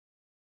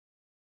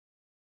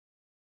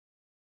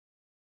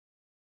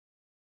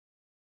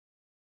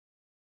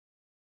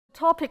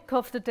Topic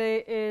of the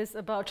day is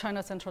about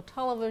China Central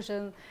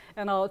Television,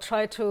 and I'll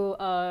try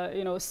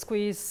to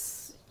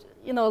squeeze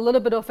a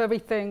little bit of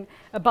everything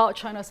about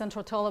China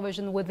Central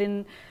Television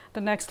within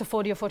the next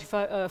 40 or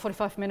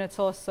 45 minutes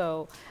or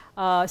so.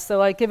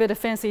 So I give it a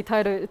fancy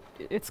title.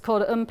 It's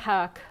called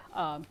Unpack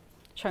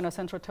China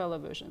Central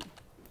Television.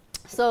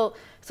 So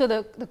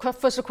the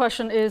first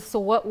question is, so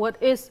what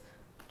is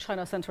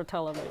China Central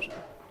Television?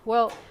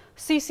 Well,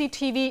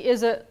 CCTV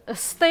is a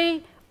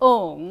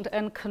state-owned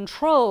and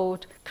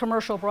controlled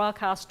commercial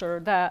broadcaster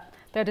that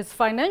is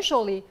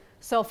financially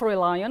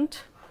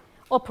self-reliant,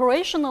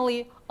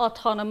 operationally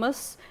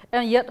autonomous,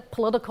 and yet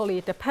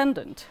politically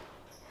dependent.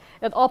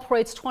 It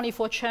operates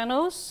 24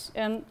 channels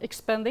and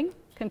expanding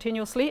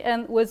continuously,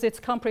 and with its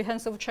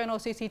comprehensive channel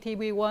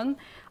CCTV1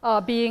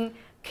 being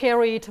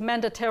carried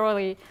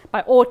mandatorily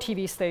by all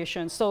TV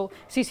stations. So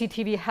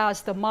CCTV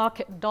has the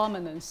market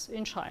dominance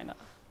in China.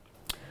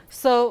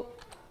 So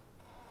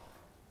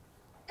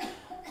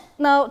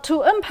now,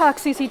 to unpack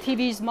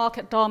CCTV's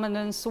market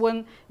dominance,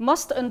 one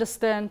must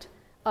understand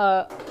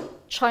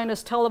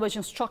China's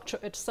television structure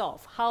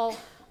itself, how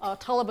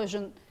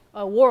television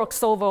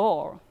works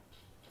overall.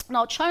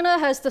 Now, China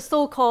has the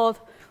so-called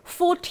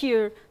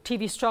four-tier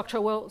TV structure,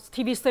 where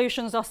TV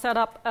stations are set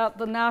up at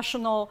the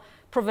national,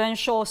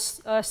 provincial,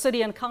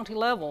 city, and county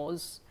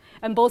levels.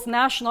 And both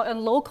national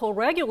and local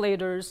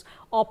regulators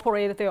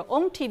operate their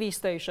own TV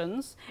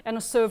stations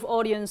and serve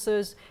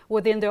audiences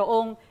within their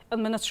own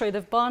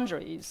administrative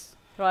boundaries,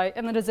 right?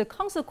 And as a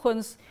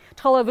consequence,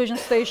 television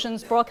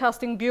stations,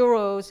 broadcasting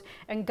bureaus,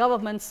 and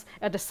governments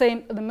at the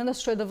same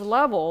administrative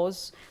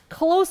levels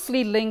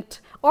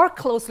are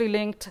closely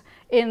linked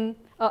in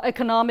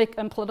economic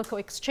and political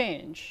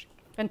exchange.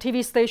 And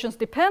TV stations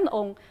depend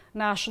on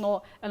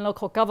national and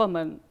local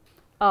government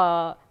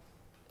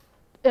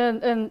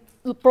and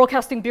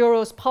broadcasting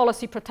bureaus'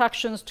 policy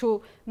protections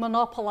to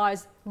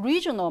monopolize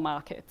regional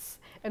markets.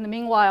 And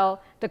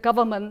meanwhile, the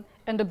government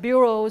and the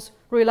bureaus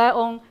rely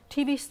on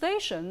TV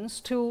stations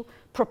to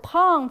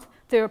propound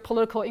their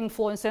political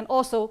influence and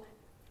also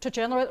to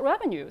generate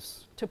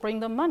revenues, to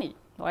bring them money,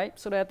 right?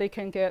 So that they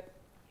can get,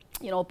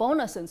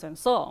 bonuses and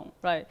so on,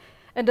 right?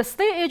 And the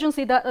state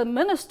agency that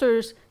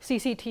administers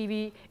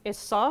CCTV is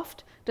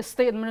SOFT, the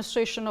State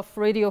Administration of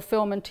Radio,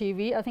 Film, and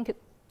TV. I think it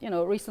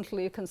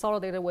recently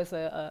consolidated with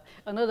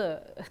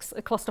another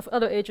cluster of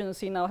other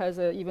agency, now has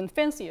an even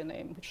fancier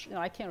name, which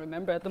I can't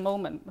remember at the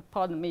moment,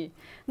 pardon me.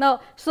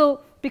 Now,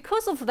 so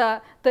because of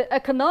that, the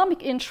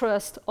economic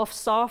interest of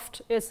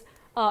SOFT is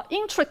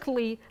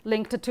intricately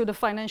linked to the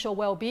financial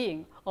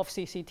well-being of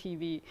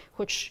CCTV,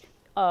 which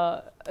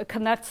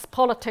connects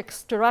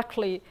politics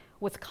directly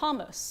with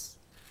commerce,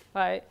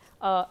 right?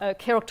 A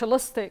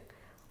characteristic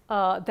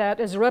that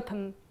is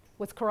ripen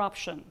with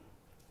corruption.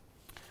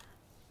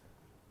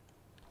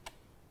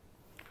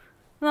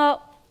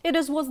 Now, it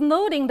is worth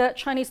noting that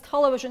Chinese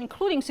television,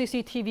 including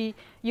CCTV,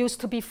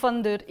 used to be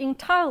funded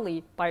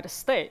entirely by the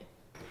state.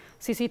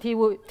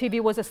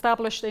 CCTV was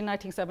established in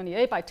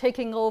 1978 by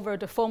taking over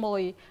the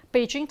formerly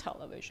Beijing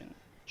Television,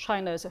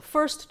 China's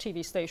first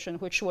TV station,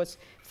 which was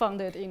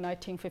founded in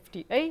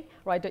 1958,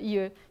 right, the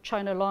year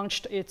China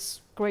launched its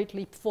Great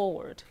Leap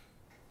Forward.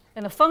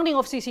 And the founding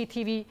of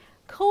CCTV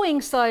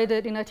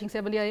coincided in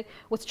 1978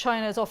 with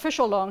China's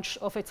official launch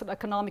of its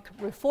economic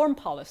reform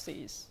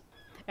policies.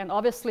 And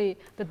obviously,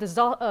 the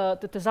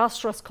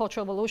disastrous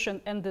Cultural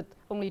Revolution ended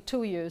only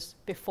 2 years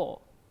before.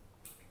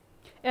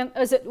 And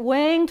as it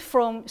waned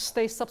from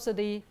state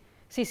subsidy,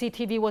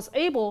 CCTV was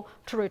able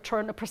to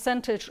return a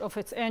percentage of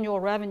its annual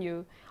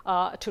revenue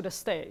to the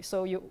state.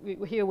 So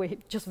here we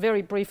just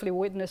very briefly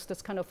witnessed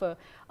this kind of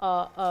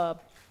a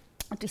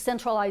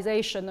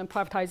decentralization and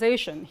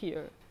privatization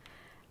here.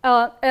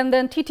 And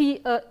then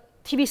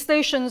TV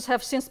stations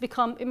have since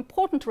become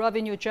important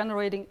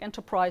revenue-generating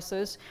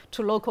enterprises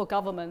to local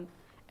government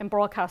and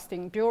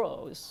broadcasting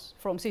bureaus,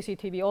 from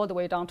CCTV all the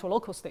way down to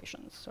local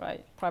stations,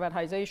 right?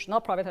 Privatization,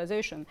 not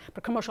privatization,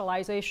 but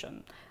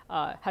commercialization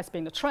has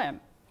been the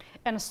trend.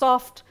 And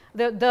SOFT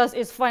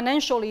is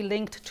financially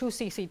linked to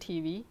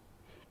CCTV,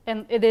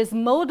 and it is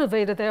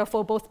motivated,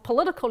 therefore, both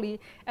politically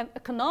and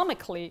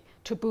economically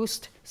to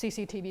boost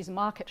CCTV's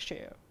market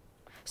share.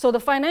 So the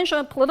financial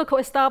and political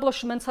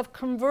establishments have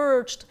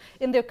converged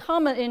in their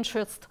common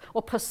interest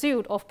or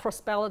pursuit of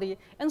prosperity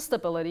and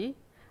stability,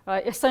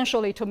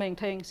 essentially to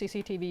maintain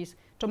CCTV's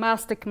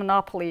domestic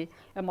monopoly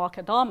and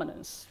market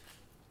dominance.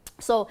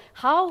 So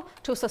how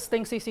to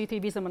sustain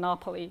CCTV's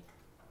monopoly?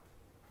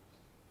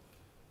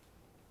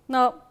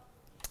 Now,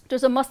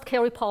 there's a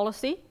must-carry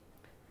policy,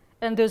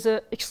 and there's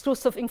an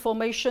exclusive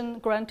information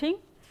granting,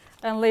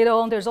 and later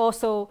on there's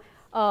also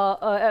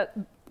at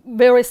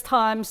various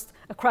times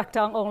a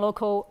crackdown on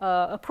local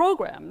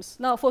programs.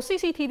 Now, for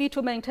CCTV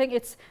to maintain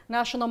its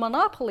national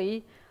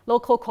monopoly,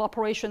 local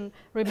cooperation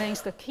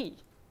remains the key.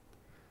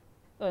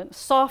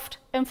 SOFT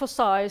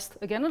emphasized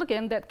again and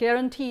again that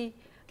guaranteeing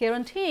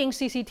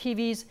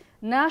CCTV's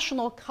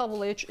national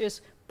coverage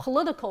is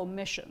political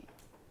mission,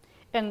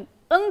 an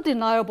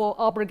undeniable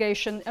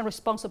obligation and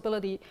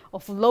responsibility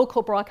of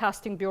local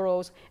broadcasting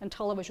bureaus and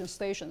television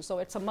stations. So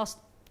it's a must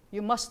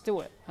You must do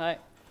it, right?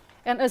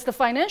 And as the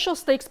financial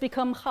stakes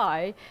become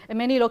high, and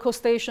many local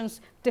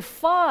stations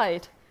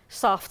defied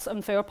SAFT's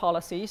unfair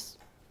policies,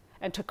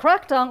 and to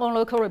crack down on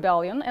local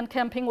rebellion, and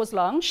campaign was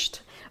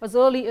launched as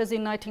early as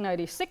in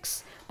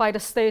 1996 by the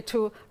state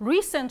to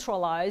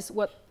re-centralize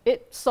what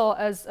it saw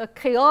as a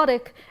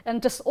chaotic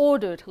and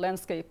disordered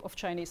landscape of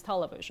Chinese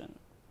television.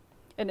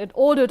 And it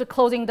ordered the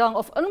closing down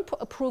of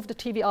unapproved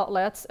TV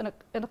outlets and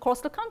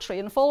across the country.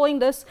 And following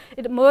this,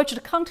 it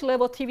merged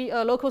county-level TV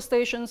local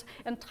stations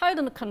and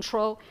tightened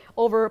control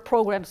over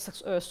program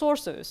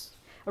sources,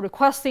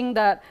 requesting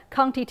that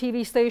county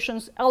TV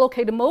stations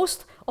allocate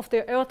most of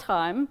their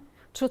airtime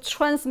to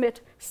transmit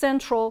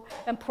central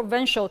and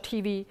provincial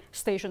TV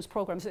stations'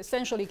 programs,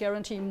 essentially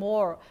guaranteeing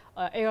more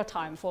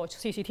airtime for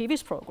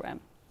CCTV's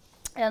program.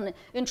 And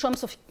in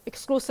terms of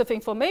exclusive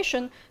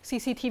information,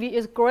 CCTV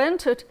is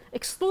granted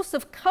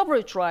exclusive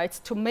coverage rights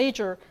to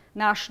major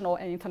national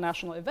and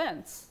international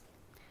events.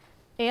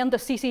 And the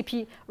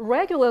CCP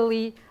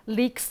regularly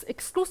leaks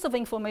exclusive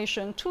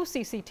information to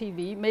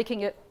CCTV,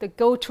 making it the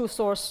go-to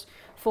source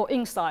for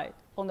insight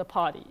on the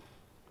party.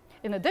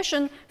 In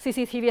addition,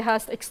 CCTV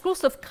has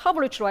exclusive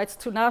coverage rights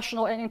to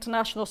national and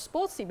international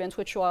sports events,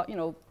 which are,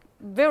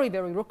 very,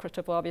 very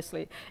lucrative,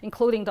 obviously,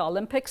 including the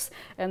Olympics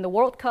and the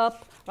World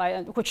Cup, right,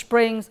 and which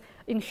brings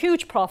in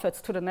huge profits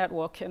to the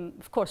network and,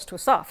 of course, to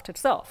SAFT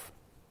itself.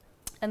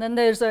 And then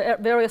there's at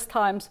various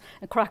times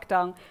a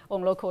crackdown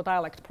on local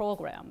dialect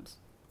programs.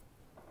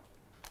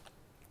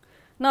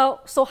 Now,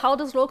 so how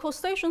does local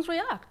stations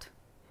react?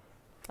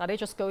 Are they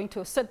just going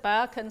to sit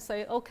back and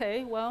say,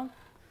 okay, well,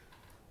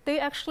 they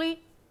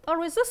actually are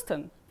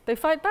resistant. They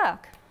fight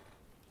back.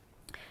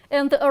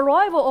 And the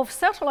arrival of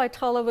satellite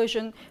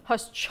television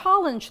has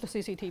challenged the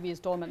CCTV's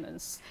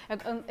dominance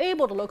and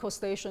enabled local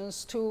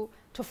stations to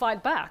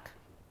fight back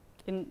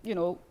in,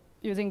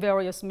 using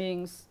various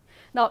means.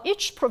 Now,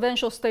 each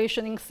provincial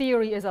station, in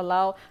theory, is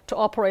allowed to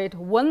operate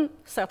one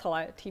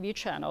satellite TV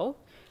channel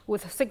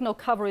with signal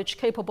coverage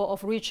capable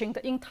of reaching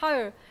the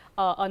entire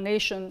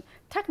nation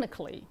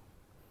technically.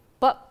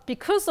 But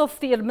because of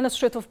the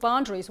administrative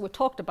boundaries we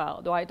talked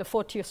about, right, the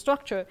four-tier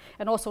structure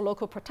and also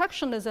local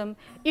protectionism,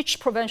 each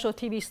provincial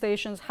TV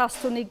station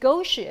has to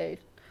negotiate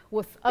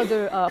with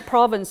other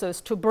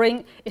provinces to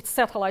bring its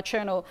satellite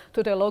channel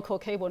to their local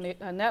cable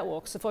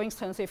networks. So for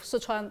instance, if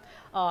Sichuan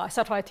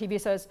satellite TV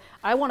says,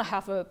 I want to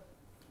have a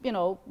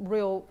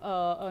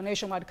real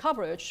nationwide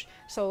coverage.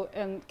 So,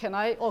 and can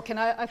I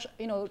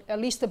actually, at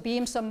least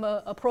beam some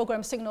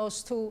program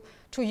signals to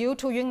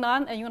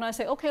Yunnan, and Yunnan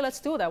say, okay, let's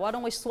do that. Why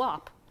don't we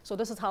swap? So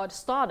this is how it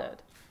started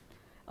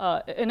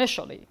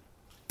initially.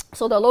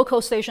 So the local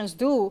stations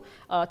do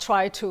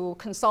try to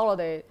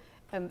consolidate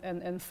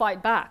and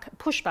fight back,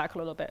 push back a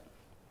little bit.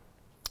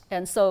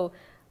 And so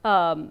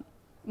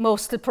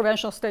most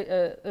provincial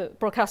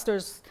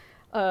broadcasters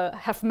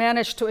have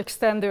managed to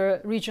extend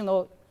their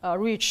regional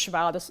reach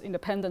via this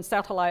independent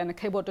satellite and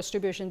cable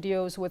distribution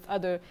deals with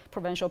other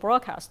provincial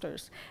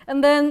broadcasters.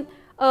 And then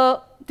there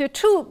are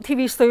two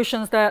TV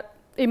stations that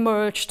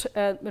emerged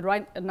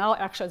right now,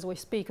 actually, as we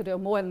speak, there are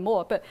more and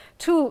more, but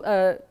two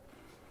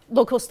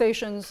local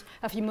stations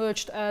have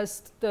emerged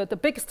as the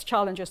biggest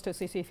challenges to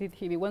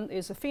CCTV. One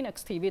is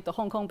Phoenix TV, the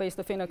Hong Kong-based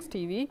Phoenix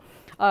TV,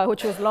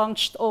 which was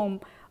launched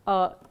in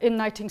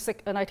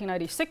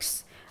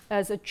 1996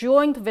 as a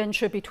joint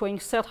venture between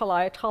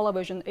Satellite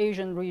Television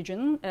Asian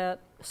Region, a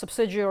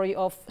subsidiary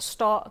of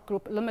Star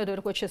Group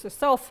Limited, which is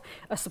itself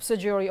a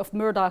subsidiary of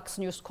Murdoch's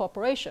News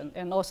Corporation,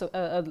 and also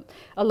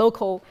a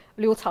local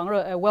Liu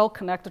Changre, a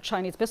well-connected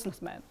Chinese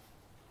businessman.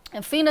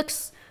 And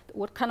Phoenix,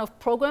 what kind of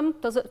program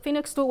does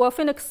Phoenix do? Well,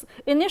 Phoenix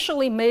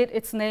initially made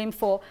its name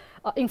for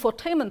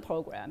infotainment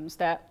programs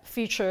that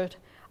featured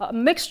a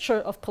mixture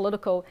of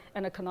political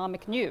and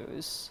economic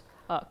news.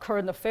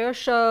 Current affair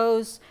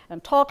shows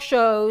and talk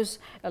shows,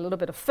 a little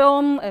bit of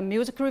film and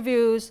music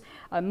reviews,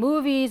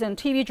 movies and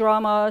TV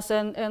dramas,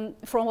 and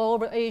from all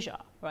over Asia,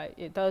 right?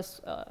 It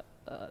does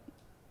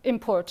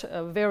import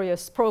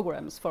various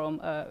programs from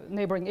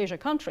neighboring Asia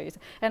countries.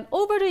 And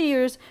over the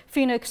years,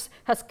 Phoenix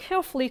has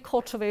carefully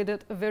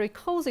cultivated a very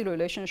cozy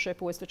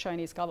relationship with the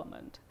Chinese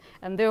government.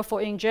 And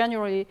therefore, in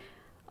January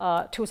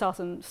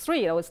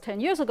 2003, that was 10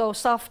 years ago,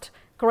 SAFT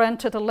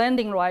granted the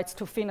landing rights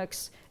to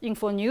Phoenix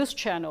Info News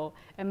Channel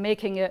and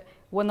making it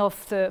one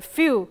of the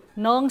few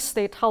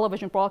non-state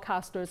television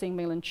broadcasters in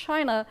mainland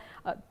China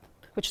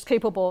which is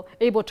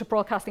able to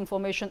broadcast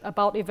information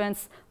about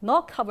events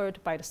not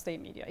covered by the state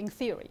media, in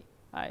theory.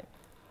 Right?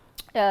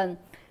 And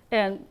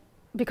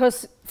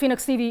because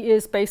Phoenix TV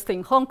is based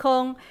in Hong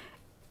Kong,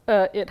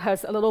 it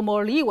has a little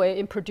more leeway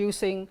in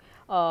producing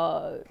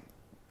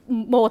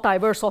more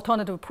diverse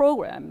alternative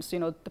programs.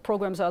 The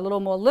programs are a little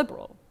more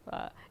liberal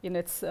in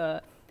its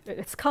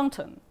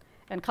content.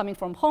 And coming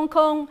from Hong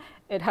Kong,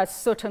 it has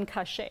certain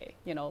cachet,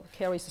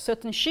 carries a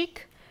certain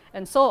chic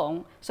and so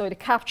on. So it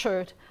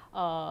captured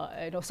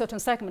certain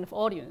segment of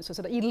audiences,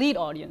 so the elite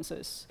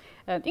audiences,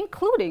 and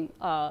including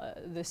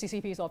the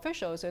CCP's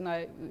officials. And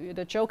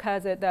the joke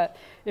has it that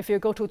if you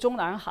go to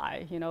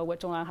Zhongnanhai, what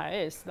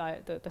Zhongnanhai is,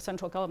 like the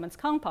central government's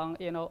compound,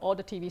 all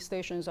the TV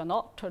stations are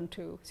not turned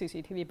to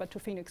CCTV, but to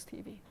Phoenix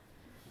TV.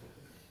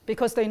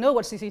 Because they know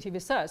what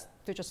CCTV says.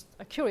 They're just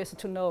curious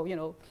to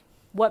know,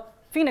 what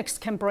Phoenix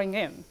can bring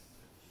in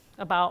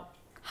about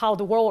how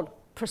the world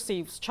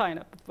perceives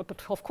China. But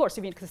of course,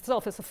 Phoenix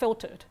itself is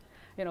filtered.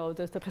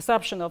 The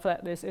perception of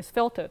that is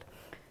filtered.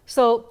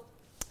 So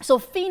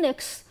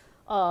Phoenix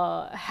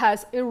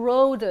has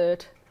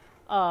eroded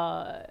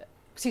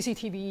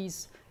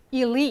CCTV's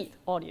elite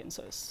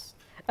audiences.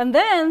 And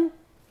then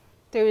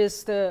there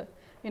is the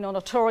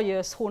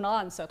notorious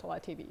Hunan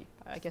satellite TV.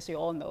 I guess you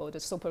all know the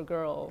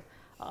Supergirl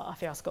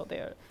fiasco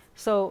there.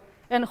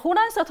 And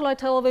Hunan satellite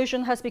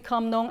television has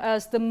become known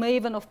as the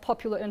maven of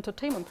popular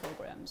entertainment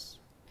programs.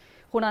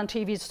 Hunan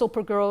TV's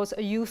Supergirls,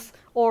 a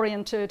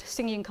youth-oriented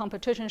singing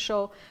competition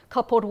show,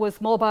 coupled with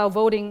mobile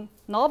voting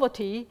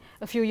novelty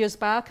a few years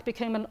back,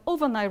 became an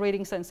overnight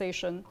rating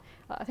sensation.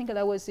 I think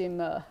that was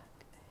in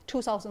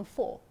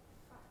 2004,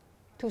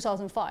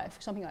 2005,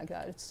 something like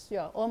that. It's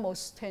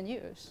almost 10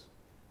 years,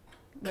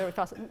 very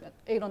fast,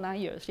 8 or 9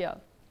 years, yeah.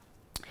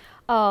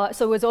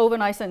 So it was an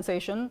overnight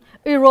sensation,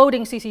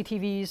 eroding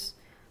CCTV's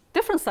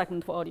different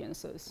segment of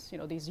audiences.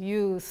 These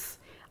youth,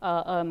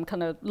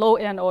 kind of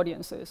low-end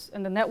audiences.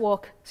 And the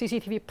network,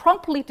 CCTV,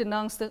 promptly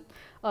denounced it,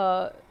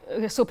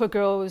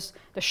 Supergirls,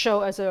 the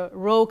show, as a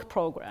rogue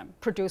program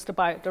produced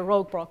by the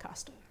rogue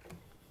broadcaster.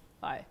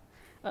 Right.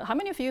 How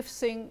many of you have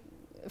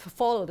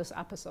followed this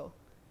episode?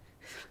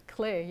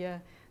 Clay, yeah.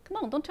 Come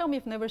on, don't tell me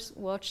you've never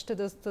watched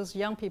those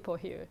young people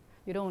here.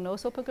 You don't know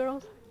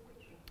Supergirls?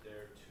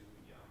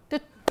 They're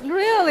too young.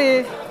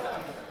 Really?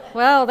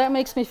 Well, that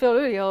makes me feel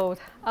really old.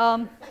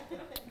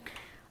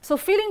 So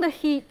feeling the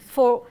heat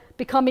for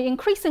becoming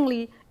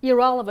increasingly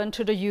irrelevant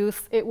to the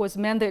youth, it was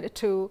mandated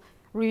to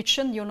reach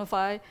and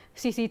unify.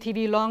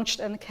 CCTV launched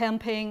a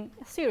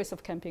series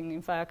of campaigns,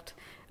 in fact,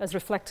 as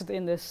reflected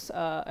in this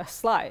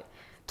slide,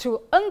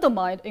 to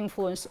undermine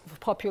influence of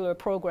popular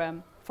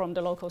program from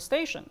the local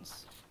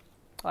stations.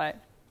 Right?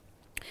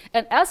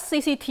 And as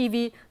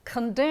CCTV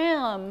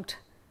condemned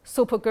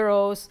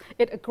Supergirls,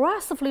 it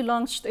aggressively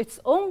launched its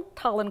own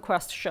talent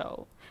quest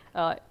show,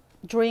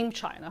 Dream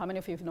China. How many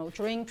of you know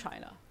Dream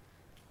China?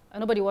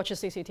 Nobody watches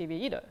CCTV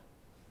either.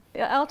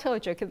 Yeah, I'll tell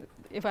you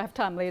if I have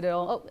time later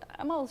on. Oh,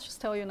 I might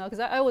just tell you now, because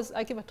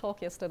I gave a talk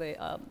yesterday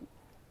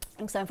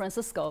in San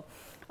Francisco.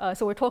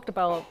 So we talked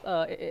about,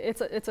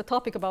 it's a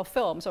topic about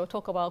film, so we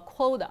talk about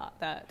quota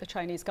that the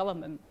Chinese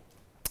government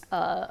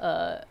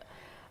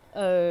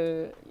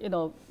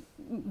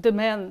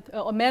demand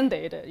or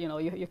mandated.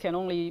 You can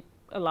only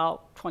allow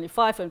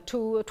 25 and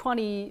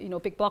 20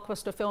 big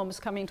blockbuster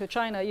films coming to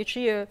China each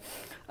year.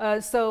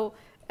 So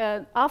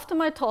after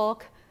my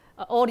talk,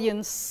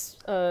 audience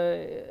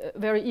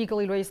very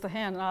eagerly raised the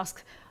hand and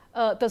asked,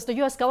 does the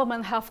US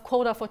government have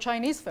quota for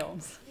Chinese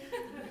films?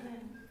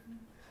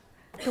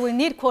 Do we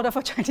need quota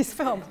for Chinese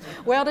films?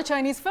 Where are the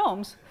Chinese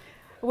films?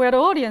 Where are the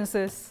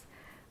audiences?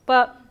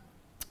 But,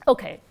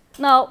 okay,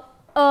 now,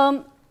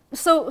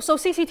 so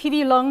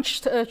CCTV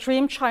launched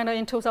Dream China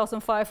in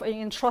 2005 and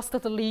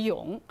entrusted Li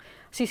Yong,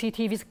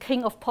 CCTV's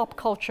king of pop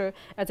culture,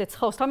 as its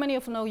host. How many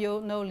of you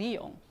know Li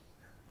Yong?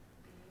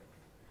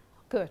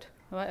 Good.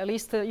 Right, at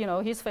least,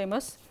 he's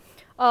famous.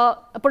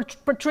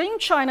 But Dream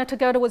China,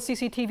 together with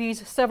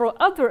CCTV's several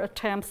other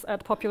attempts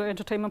at popular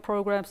entertainment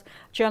programs,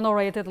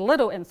 generated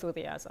little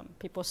enthusiasm.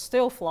 People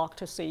still flock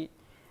to see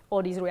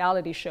all these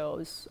reality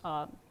shows.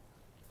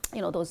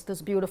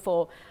 Those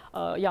beautiful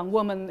young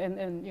women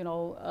and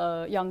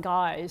young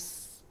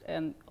guys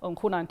on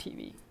Hunan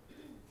TV.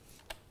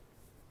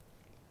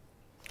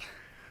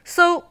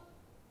 So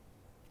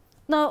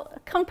now,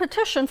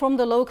 competition from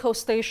the local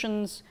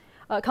stations,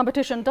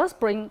 competition does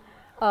bring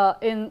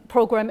in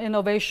program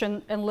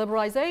innovation and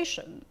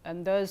liberalization,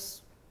 and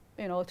does,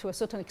 to a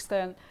certain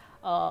extent,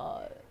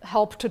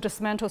 help to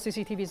dismantle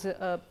CCTV's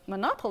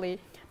monopoly.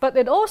 But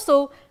it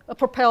also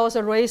propels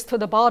a race to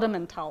the bottom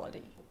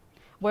mentality,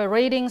 where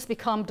ratings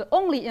become the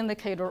only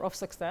indicator of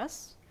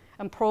success,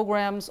 and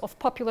programs of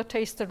popular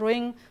taste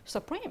reign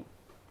supreme,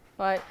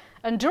 right?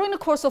 And during the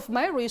course of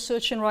my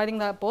research in writing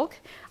that book,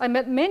 I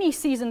met many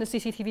seasoned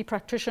CCTV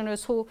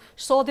practitioners who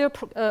saw their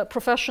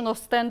professional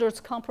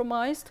standards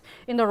compromised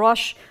in the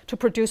rush to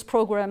produce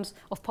programs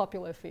of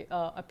popular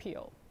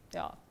appeal.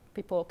 Yeah,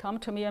 people come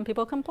to me and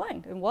people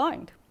complain and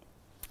whined.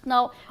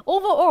 Now,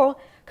 overall,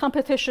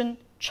 competition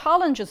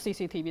challenges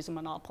CCTV's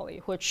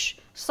monopoly, which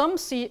some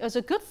see as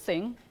a good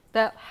thing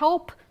that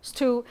helps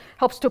to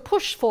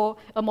push for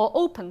a more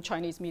open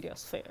Chinese media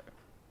sphere.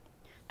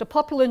 The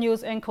popular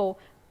news anchor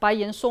Bai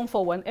Yinsong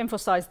for one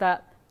emphasized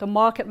that the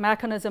market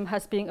mechanism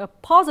has been a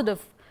positive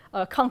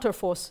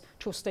counterforce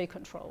to state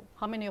control.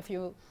 How many of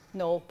you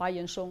know Bai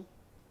Yinsong?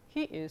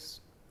 He is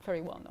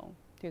very well known.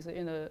 He's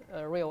in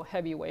a real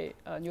heavyweight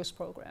news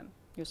program,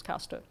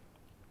 newscaster.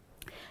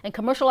 And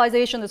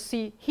commercialization, as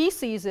he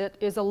sees it,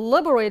 is a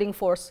liberating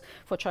force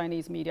for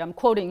Chinese media. I'm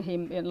quoting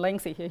him in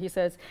lengthy here. He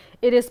says,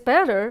 "It is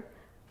better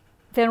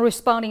than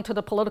responding to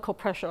the political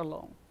pressure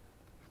alone.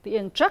 The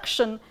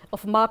injection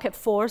of market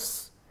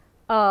force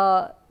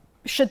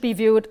should be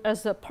viewed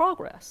as a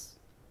progress.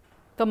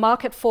 The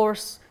market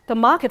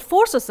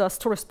forces us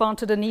to respond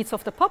to the needs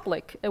of the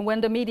public, and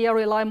when the media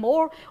rely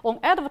more on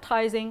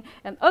advertising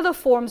and other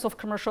forms of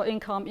commercial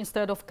income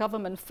instead of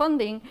government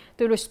funding,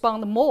 they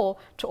respond more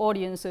to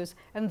audiences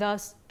and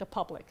thus the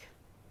public."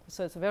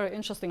 So it's a very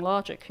interesting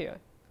logic here.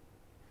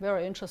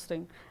 Very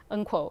interesting,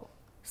 unquote.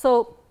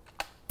 So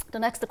the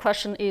next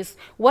question is,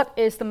 what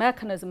is the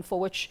mechanism for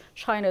which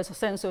China's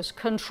censors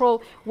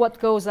control what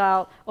goes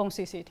out on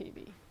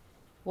CCTV?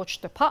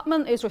 Which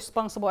department is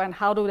responsible and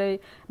how do they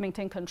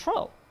maintain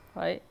control,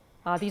 right?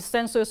 Are these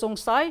censors on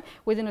site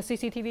within the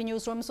CCTV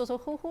newsroom? So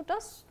who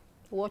does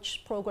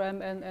watch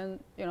program and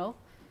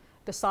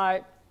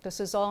decide this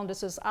is on,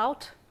 this is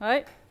out,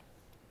 right?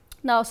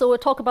 Now, so we'll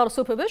talk about the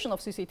supervision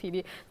of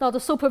CCTV. Now, the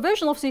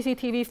supervision of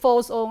CCTV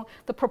falls on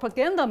the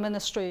propaganda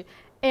ministry,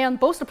 and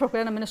both the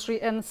propaganda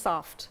ministry and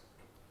SAFT.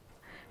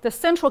 The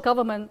central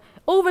government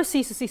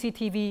oversees the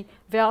CCTV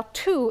via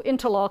two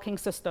interlocking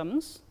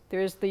systems.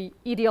 There is the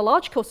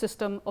ideological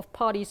system of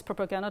party's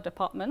propaganda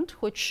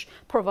department, which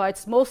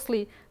provides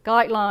mostly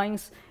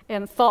guidelines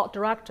and thought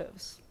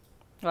directives,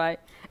 right?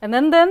 And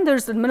then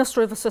there's the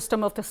administrative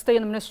system of the State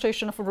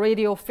Administration of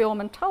Radio, Film,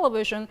 and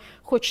Television,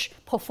 which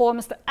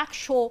performs the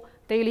actual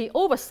daily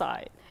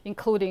oversight,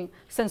 including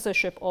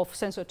censorship of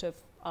sensitive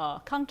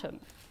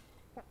content.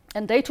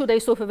 And day-to-day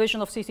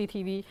supervision of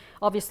CCTV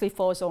obviously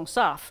falls on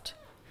SAFT,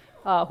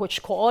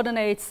 which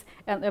coordinates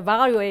and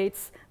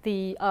evaluates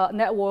the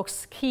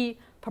network's key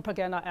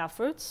propaganda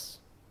efforts,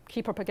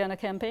 key propaganda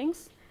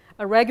campaigns,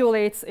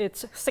 regulates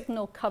its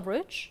signal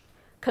coverage,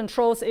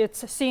 controls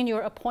its senior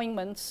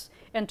appointments,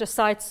 and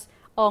decides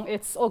on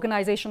its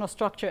organizational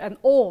structure and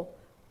all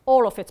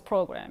of its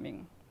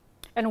programming.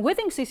 And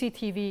within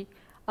CCTV,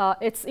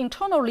 its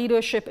internal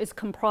leadership is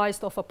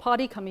comprised of a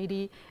party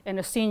committee and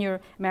a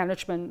senior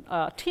management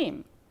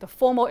team. The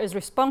former is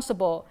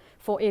responsible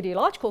for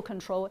ideological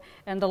control,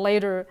 and the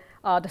latter,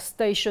 the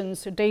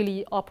station's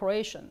daily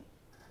operation.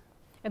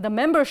 And the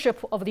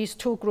membership of these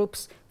two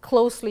groups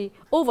closely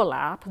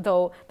overlap,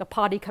 though the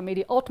party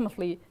committee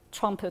ultimately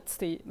trumpets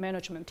the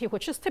management team,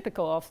 which is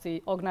typical of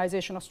the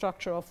organizational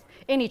structure of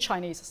any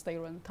Chinese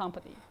state-run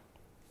company,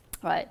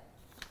 right?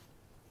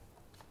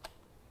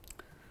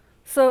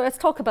 So let's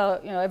talk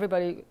about,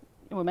 everybody,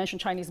 we mentioned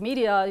Chinese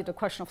media, the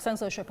question of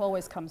censorship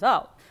always comes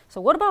out.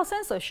 So what about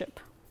censorship?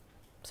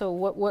 So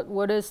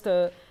what is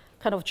the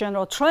kind of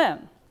general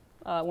trend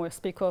when we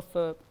speak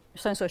of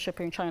censorship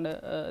in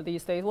China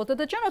these days? Well,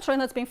 the general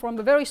trend has been from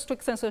a very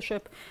strict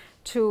censorship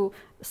to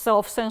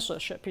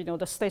self-censorship.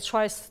 The state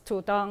tries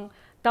to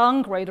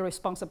downgrade the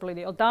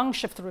responsibility or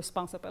downshift the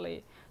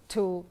responsibility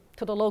to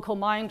the local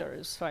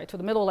minders, right, to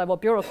the middle-level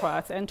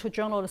bureaucrats and to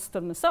journalists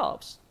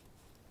themselves.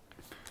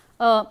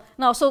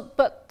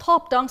 But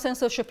top-down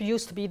censorship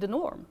used to be the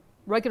norm.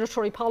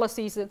 Regulatory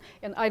policies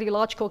and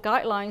ideological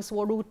guidelines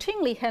were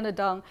routinely handed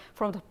down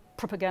from the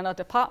propaganda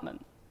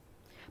department.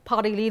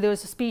 Party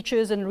leaders'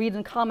 speeches and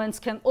written comments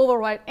can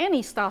override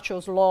any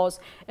statutes, laws,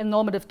 and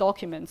normative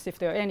documents if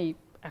there are any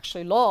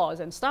actually laws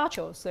and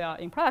statutes that are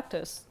in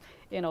practice.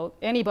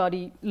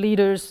 Anybody,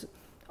 leaders,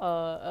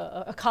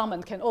 a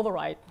comment can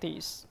override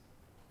these.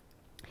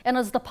 And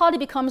as the party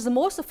becomes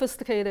more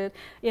sophisticated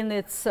in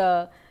its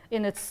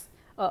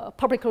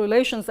public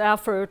relations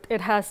effort,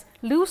 it has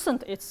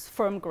loosened its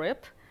firm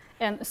grip,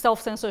 and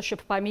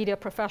self-censorship by media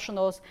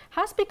professionals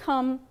has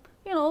become,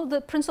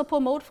 the principal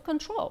mode of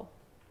control.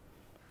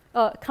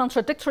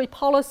 Contradictory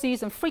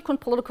policies and frequent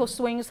political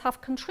swings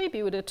have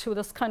contributed to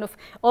this kind of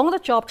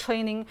on-the-job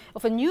training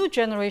of a new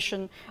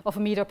generation of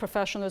media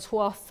professionals who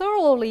are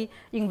thoroughly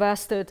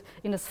invested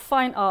in this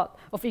fine art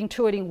of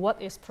intuiting what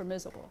is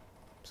permissible.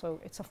 So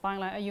it's a fine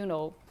line, you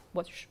know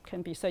what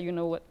can be said, you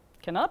know what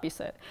cannot be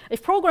said.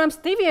 If programs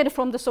deviated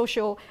from the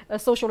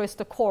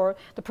socialist core,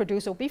 the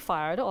producer will be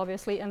fired,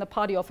 obviously, and the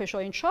party official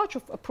in charge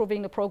of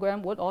approving the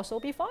program would also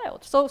be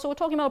fired. So we're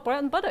talking about bread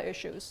and butter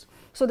issues.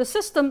 So the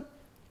system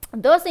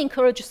does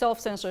encourage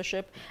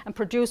self-censorship, and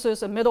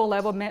producers and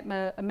middle-level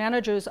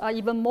managers are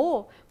even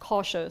more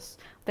cautious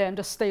than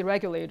the state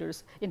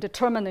regulators in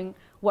determining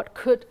what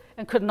could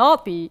and could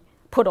not be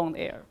put on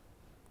air.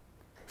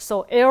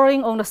 So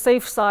erring on the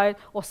safe side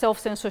or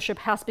self-censorship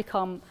has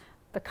become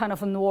the kind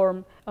of a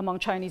norm among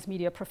Chinese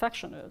media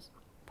professionals.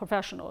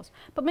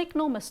 But make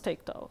no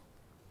mistake, though,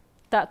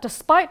 that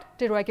despite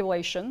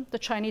deregulation, the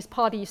Chinese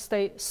party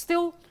state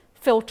still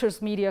filters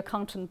media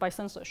content by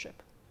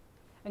censorship.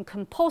 And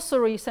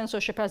compulsory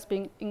censorship has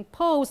been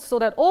imposed so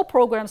that all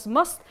programs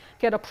must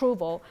get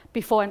approval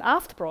before and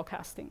after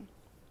broadcasting.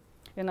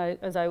 And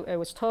as I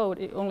was told,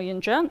 only in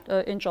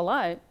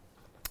July,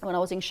 when I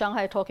was in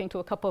Shanghai talking to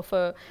a couple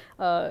of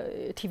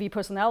TV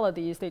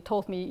personalities, they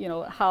told me,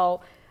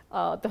 how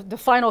the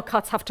final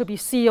cuts have to be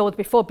sealed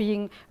before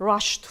being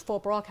rushed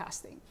for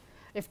broadcasting.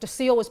 If the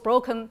seal was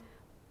broken,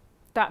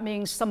 that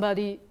means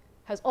somebody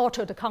has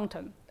altered the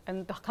content,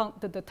 and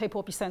the tape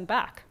will be sent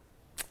back.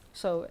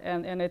 So,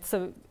 and it's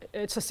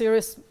a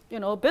serious,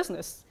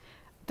 business,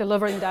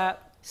 delivering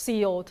that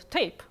sealed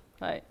tape,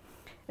 right?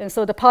 And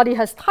so the party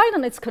has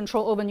tightened its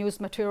control over news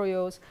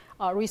materials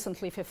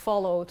recently, if it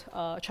followed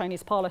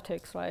Chinese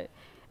politics, right?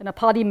 And a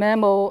party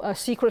memo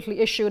secretly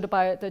issued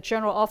by the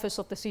General Office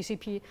of the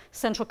CCP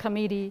Central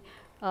Committee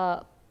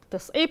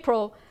this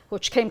April,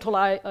 which came to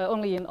light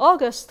only in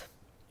August,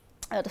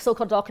 the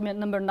so-called document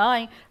number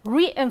 9,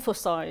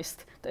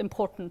 re-emphasized the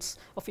importance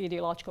of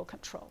ideological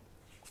control,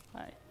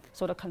 right?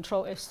 So the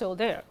control is still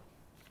there.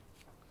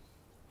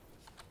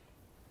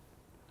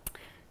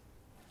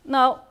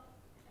 Now,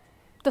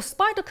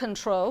 despite the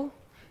control,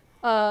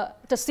 the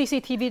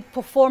CCTV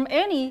perform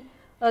any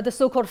the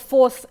so-called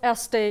fourth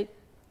estate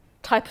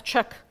type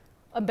check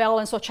and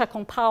balance or check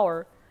on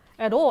power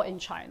at all in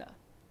China.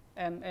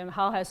 And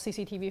how has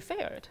CCTV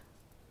fared?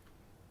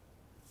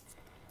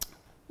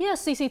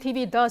 Yes,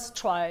 CCTV does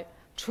try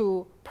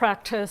to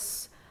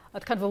practice a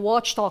kind of a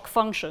watchdog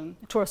function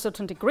to a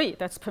certain degree.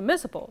 That's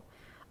permissible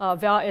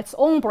via its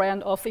own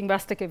brand of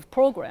investigative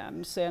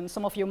programs. And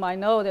some of you might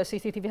know that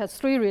CCTV has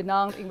 3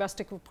 renowned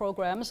investigative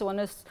programs. One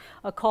is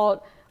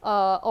called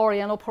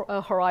Oriental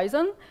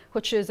Horizon,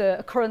 which is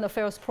a current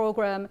affairs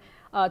program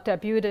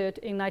debuted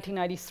in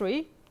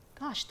 1993.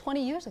 Gosh,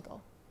 20 years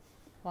ago.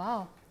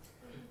 Wow.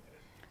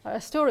 I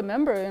still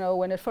remember,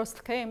 when it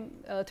first came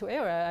to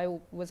air, I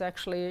was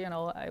actually,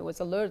 I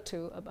was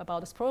alerted about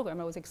this program.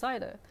 I was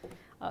excited.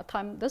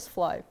 Time does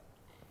fly.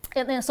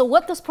 And so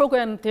what this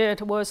program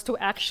did was to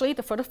actually,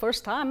 for the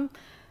first time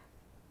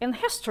in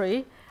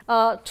history,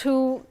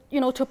 to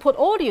put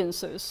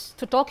audiences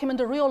to document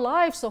the real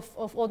lives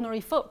of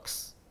ordinary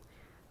folks.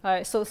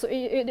 So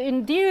it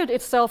endeared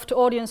itself to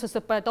audiences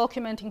by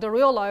documenting the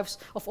real lives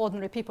of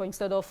ordinary people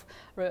instead of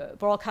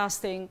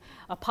broadcasting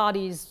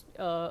parties'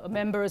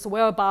 members'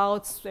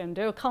 whereabouts and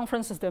their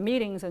conferences, their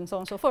meetings, and so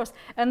on and so forth.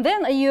 And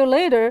then a year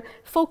later,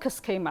 Focus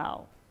came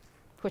out,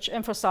 which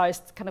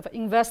emphasized kind of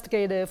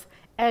investigative,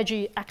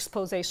 edgy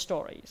expose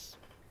stories.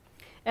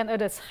 And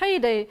at its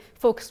heyday,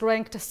 Focus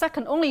ranked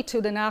second only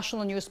to the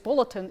National News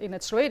Bulletin in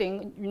its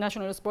rating.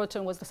 National News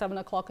Bulletin was the 7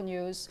 o'clock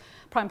news,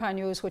 primetime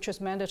news, which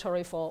is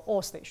mandatory for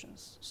all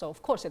stations. So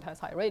of course it has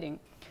high rating,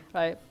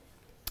 right?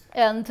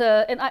 And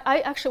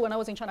I actually, when I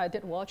was in China, I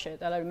did watch it.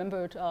 And I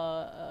remembered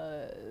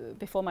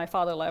before my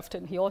father left,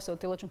 and he also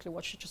diligently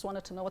watched it, just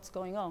wanted to know what's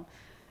going on.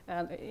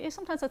 And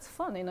sometimes that's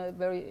fun,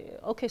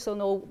 so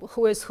know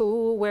who is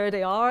who, where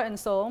they are, and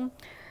so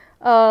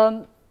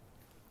on.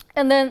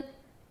 And then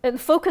it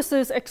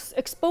focuses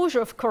exposure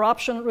of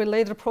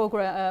corruption-related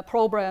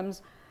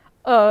problems,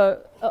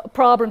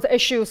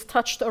 issues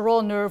touched a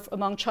raw nerve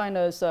among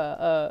China's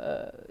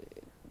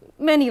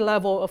many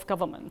levels of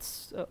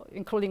governments,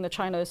 including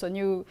China's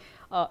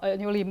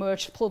newly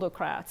merged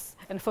plutocrats.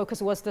 And Focus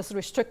was this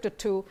restricted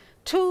to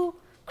 2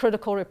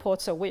 critical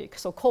reports a week.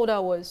 So quota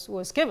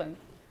was given.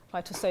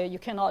 To say you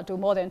cannot do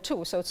more than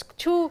 2. So it's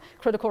 2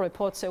 critical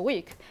reports a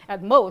week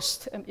at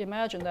most.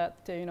 Imagine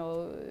that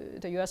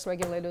the US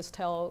regulators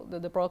tell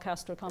the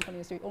broadcaster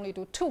companies you only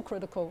do 2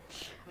 critical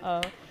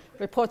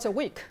reports a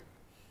week.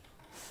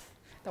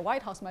 The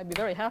White House might be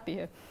very happy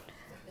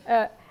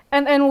here.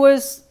 And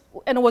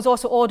was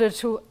also ordered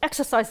to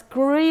exercise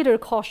greater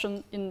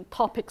caution in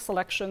topic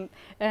selection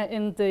and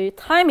in the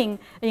timing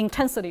and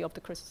intensity of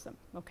the criticism.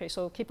 Okay,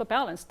 so keep a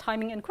balance,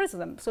 timing and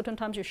criticism. Certain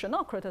times you should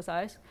not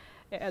criticize.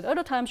 At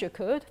other times you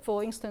could.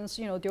 For instance,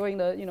 during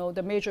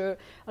the major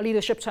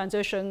leadership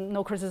transition,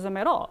 no criticism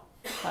at all,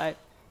 right?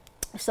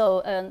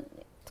 So, and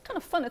it's kind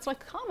of fun. It's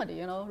like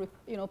comedy,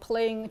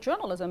 playing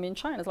journalism in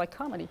China is like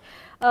comedy.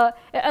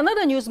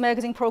 Another news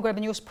magazine program,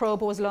 News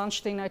Probe, was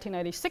launched in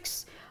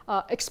 1996,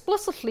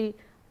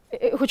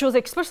 which was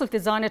explicitly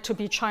designed to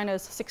be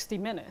China's 60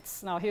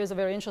 Minutes. Now, here's a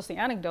very interesting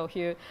anecdote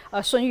here.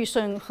 Sun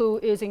Yushen, who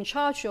is in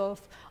charge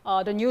of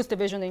the news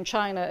division in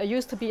China,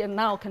 used to be and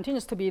now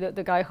continues to be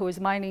the guy who is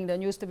minding the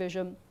news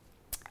division,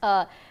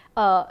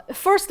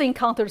 first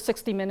encountered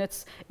 60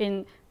 Minutes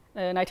in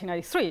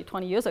 1993,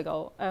 20 years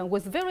ago, and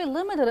with very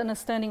limited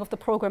understanding of the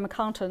program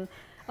content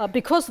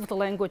because of the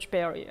language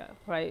barrier,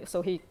 right?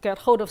 So he got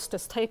hold of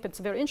this tape.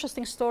 It's a very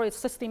interesting story. It's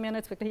 60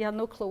 minutes, but he had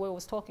no clue what it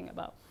was talking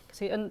about.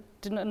 He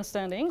didn't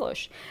understand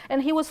English.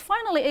 And he was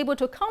finally able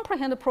to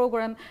comprehend the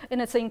program in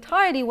its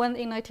entirety when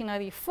in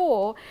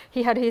 1994,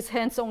 he had his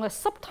hands on a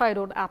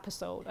subtitled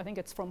episode. I think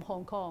it's from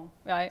Hong Kong,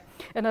 right?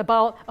 And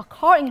about a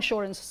car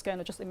insurance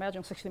scandal. Just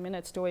imagine 60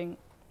 minutes doing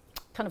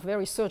kind of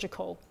very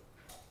surgical,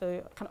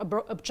 kind of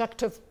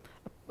objective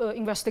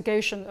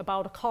investigation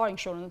about a car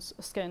insurance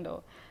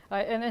scandal.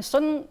 And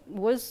Sun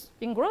was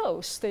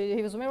engrossed.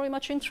 He was very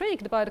much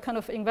intrigued by the kind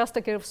of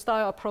investigative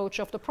style approach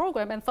of the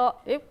program and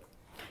thought it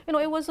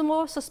was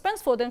more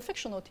suspenseful than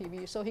fictional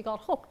TV. So he got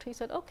hooked. He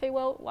said, okay,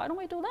 well, why don't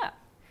we do that?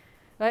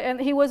 Right? And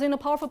he was in a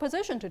powerful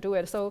position to do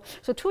it. So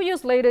 2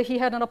 years later, he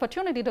had an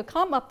opportunity to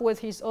come up with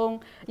his own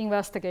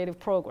investigative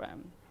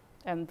program.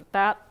 And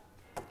that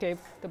gave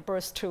the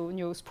birth to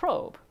News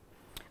Probe.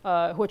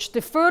 which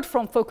differed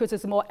from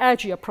Focus's more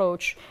edgy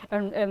approach,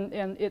 and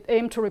it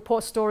aimed to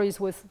report stories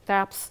with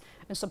depth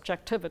and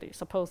subjectivity,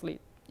 supposedly,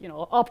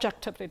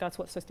 objectivity. That's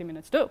what 60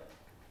 Minutes do,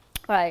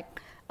 right?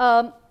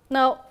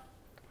 Now,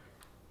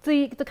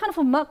 the kind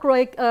of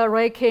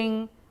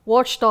muckraking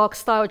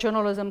watchdog-style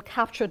journalism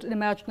captured the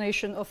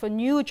imagination of a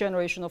new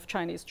generation of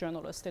Chinese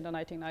journalists in the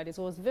 1990s. It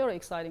was a very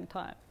exciting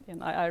time,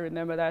 and I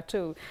remember that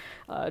too.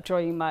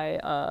 During my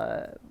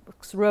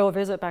real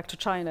visit back to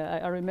China,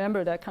 I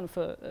remember that kind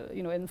of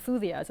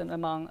enthusiasm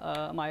among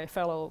my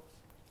fellow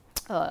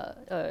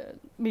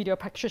media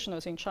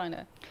practitioners in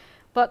China.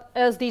 But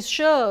as these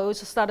shows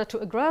started to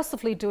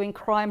aggressively doing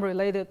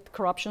crime-related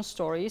corruption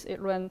stories, it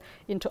ran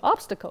into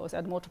obstacles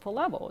at multiple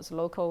levels,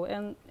 local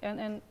and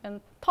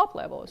top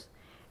levels.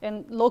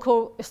 And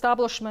local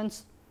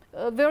establishments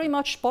very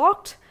much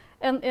balked,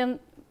 and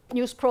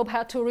Newsprobe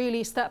had to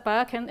really step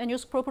back, and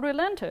Newsprobe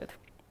relented.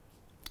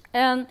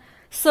 And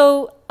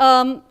so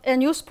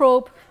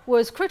Newsprobe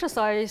was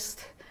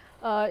criticized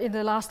in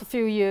the last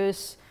few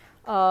years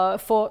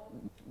for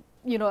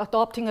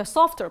adopting a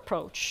softer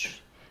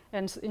approach.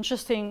 And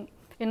interesting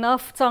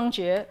enough, Zhang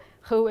Jie,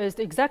 who is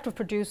the executive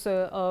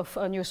producer of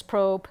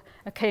Newsprobe,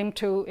 came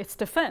to its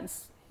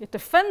defense. It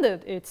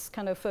defended its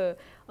kind of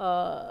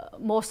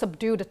more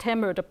subdued,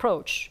 tempered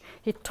approach.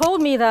 He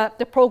told me that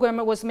the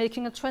programmer was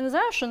making a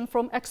transition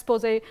from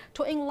expose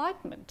to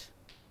enlightenment,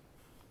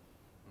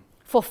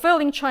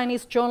 fulfilling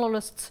Chinese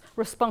journalists'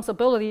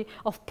 responsibility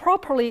of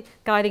properly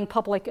guiding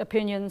public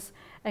opinions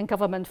and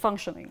government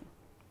functioning.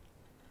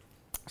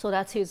 So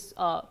that's his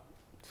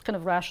kind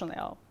of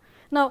rationale.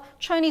 Now,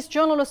 Chinese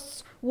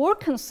journalists were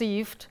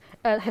conceived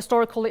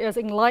historically as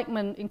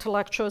Enlightenment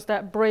intellectuals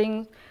that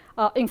bring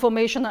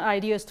information and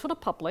ideas to the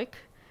public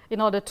in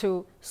order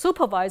to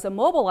supervise and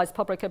mobilize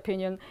public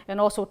opinion,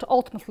 and also to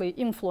ultimately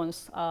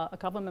influence a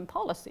government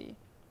policy.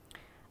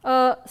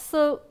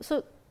 So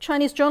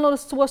Chinese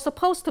journalists were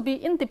supposed to be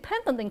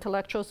independent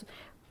intellectuals,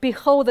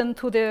 beholden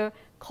to their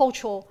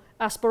cultural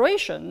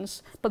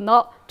aspirations, but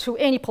not to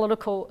any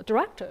political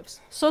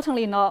directives,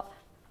 certainly not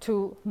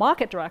to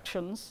market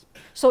directions.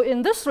 So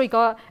in this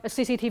regard, a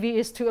CCTV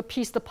is to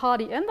appease the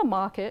party and the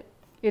market.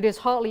 It is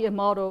hardly a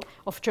model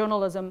of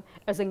journalism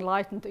as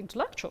enlightened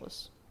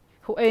intellectuals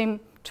who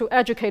aim to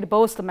educate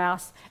both the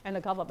mass and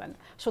the government.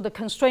 So the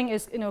constraint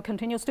is,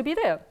 continues to be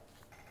there.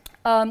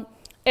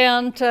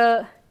 And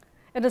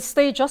the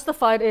state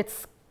justified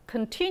its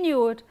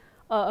continued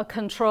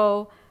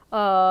control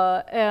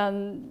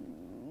and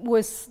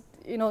with,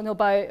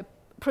 by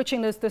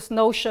preaching this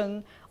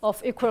notion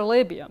of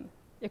equilibrium,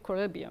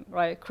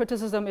 right?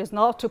 Criticism is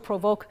not to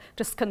provoke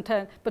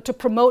discontent, but to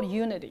promote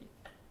unity,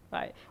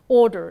 right?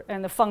 Order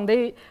and a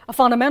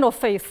fundamental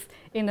faith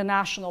in the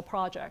national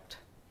project.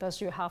 Thus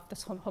you have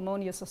this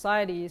harmonious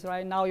societies,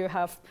 right? Now you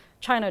have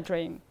China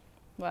Dream,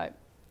 right?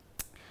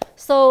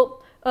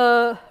 So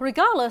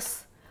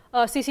regardless,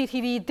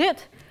 CCTV did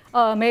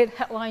make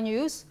headline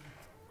news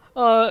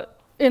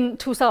in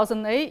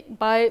 2008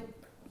 by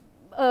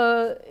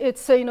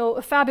its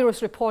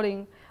fabulous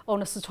reporting on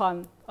the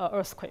Sichuan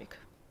earthquake.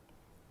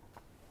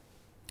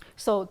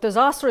 So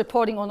disaster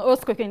reporting on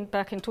earthquake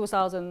back in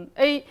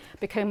 2008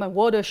 became a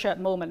watershed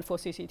moment for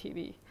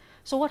CCTV.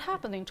 So what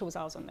happened in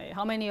 2008?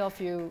 How many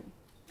of you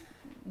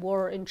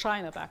were in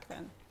China back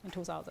then in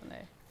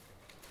 2008?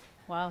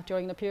 Wow,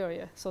 during the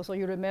period. So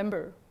you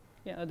remember,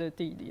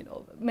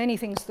 many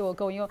things still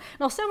going on.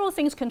 Now, several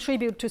things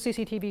contribute to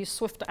CCTV's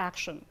swift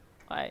action,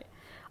 right?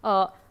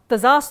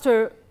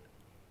 Disaster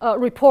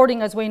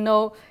reporting, as we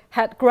know,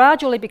 had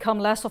gradually become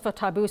less of a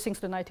taboo since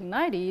the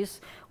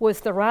 1990s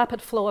with the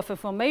rapid flow of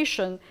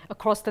information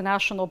across the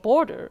national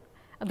border.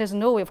 And there's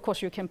no way, of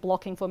course, you can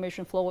block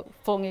information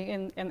flowing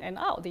in and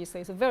out these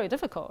days. It's very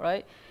difficult,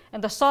 right?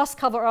 And the SARS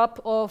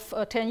cover-up of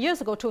 10 years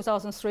ago,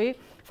 2003,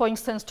 for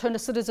instance, turned the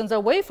citizens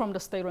away from the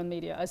state-run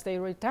media as they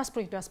were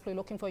desperately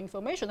looking for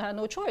information. They had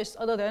no choice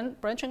other than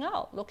branching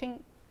out,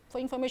 looking for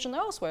information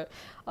elsewhere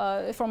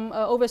from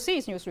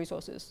overseas news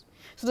resources.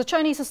 So the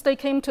Chinese state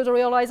came to the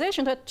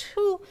realization that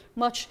too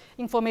much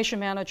information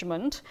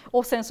management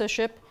or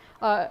censorship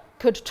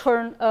could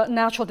turn a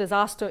natural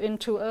disaster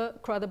into a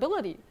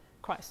credibility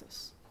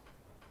crisis,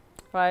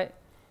 right?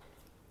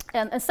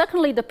 And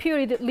secondly, the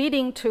period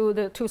leading to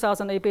the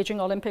 2008 Beijing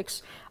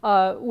Olympics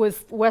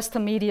with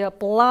Western media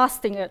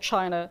blasting at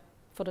China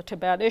for the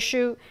Tibet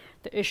issue,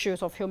 the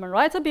issues of human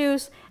rights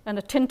abuse, and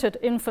the tinted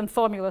infant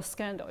formula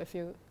scandal, if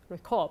you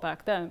recall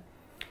back then.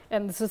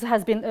 And this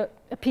has been a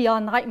PR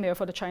nightmare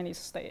for the Chinese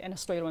state and the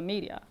state-run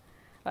media,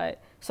 right?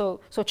 So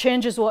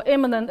changes were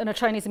imminent in the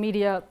Chinese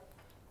media,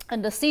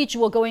 and the siege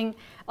were going,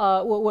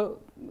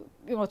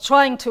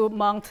 trying to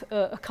mount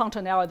a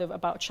counter-narrative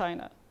about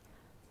China.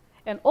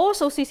 And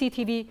also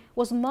CCTV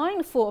was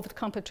mindful of the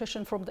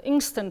competition from the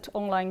instant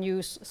online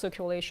news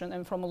circulation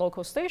and from a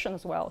local station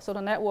as well. So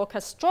the network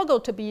has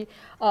struggled to be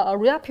a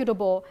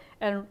reputable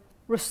and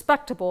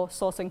respectable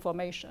source of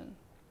information.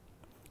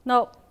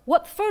 Now,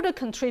 what further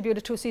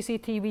contributed to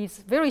CCTV's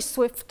very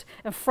swift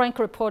and frank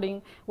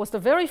reporting was the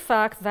very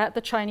fact that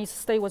the Chinese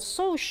state was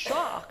so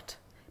shocked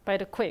by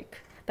the quake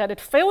that it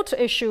failed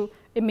to issue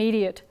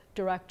immediate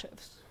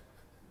directives.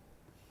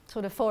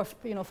 So for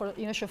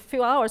the initial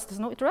few hours, there's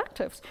no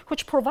directives,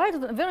 which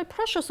provided a very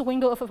precious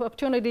window of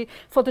opportunity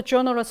for the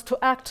journalists to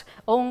act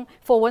on,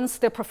 for once,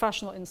 their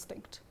professional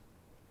instinct,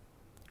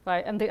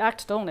 right? And they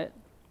acted on it.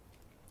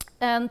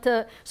 And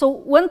so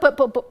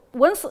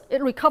once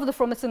it recovered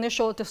from its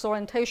initial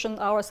disorientation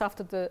hours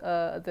after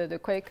the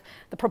quake,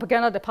 the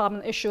propaganda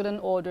department issued an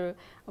order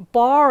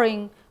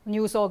barring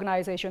news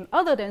organizations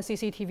other than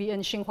CCTV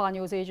and Xinhua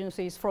news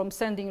agencies from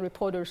sending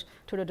reporters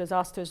to the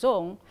disaster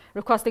zone,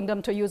 requesting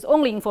them to use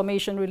only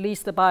information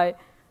released by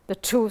the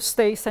two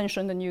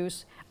state-sanctioned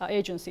news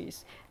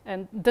agencies.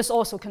 And this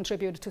also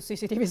contributed to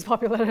CCTV's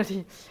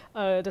popularity.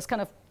 This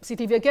kind of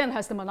CCTV, again,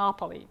 has the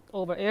monopoly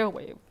over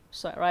airwave.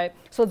 So, right?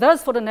 So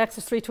thus, for the next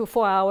 3 to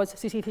 4 hours,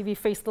 CCTV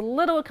faced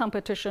little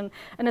competition,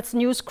 and its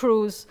news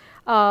crews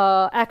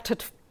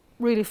acted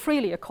really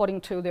freely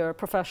according to their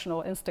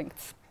professional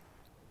instincts.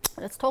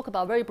 Let's talk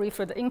about very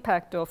briefly the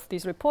impact of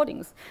these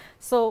reportings.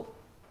 So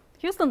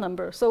here's the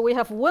number. So we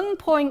have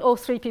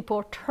 1.03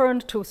 people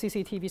turned to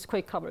CCTV's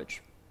quake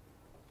coverage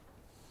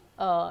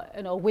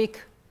in a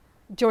week,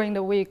 during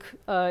the week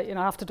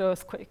after the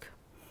earthquake.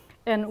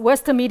 And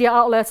Western media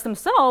outlets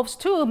themselves,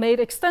 too, made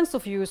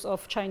extensive use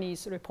of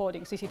Chinese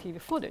reporting CCTV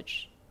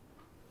footage.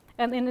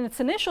 And in its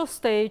initial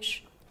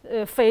stage,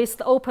 phase,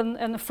 the open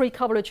and free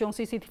coverage on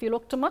CCTV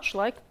looked much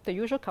like the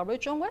usual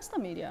coverage on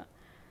Western media.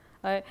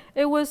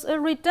 It was a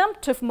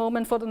redemptive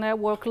moment for the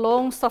network,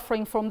 long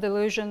suffering from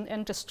delusion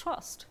and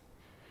distrust.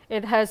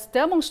 It has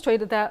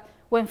demonstrated that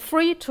when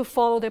free to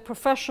follow their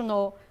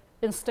professional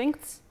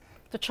instincts,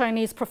 the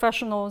Chinese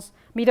professionals,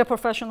 media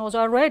professionals,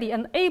 are ready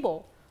and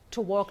able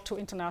to work to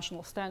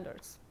international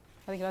standards.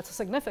 I think that's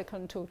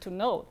significant to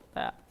note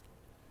that.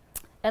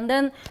 And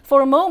then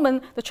for a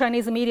moment, the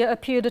Chinese media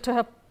appeared to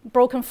have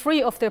broken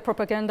free of their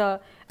propaganda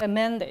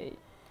mandate.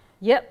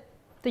 Yet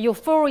the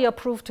euphoria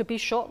proved to be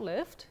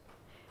short-lived.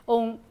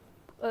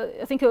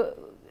 I think a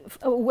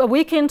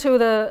week into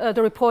the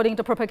reporting,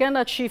 the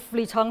propaganda chief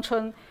Li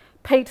Changchun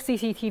paid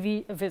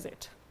CCTV a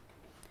visit,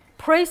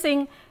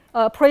 praising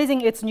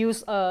its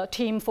news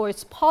team for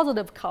its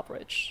positive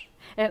coverage.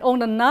 And on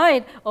the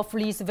night of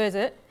Li's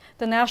visit,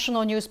 the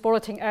National News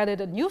Bulletin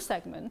added a new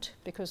segment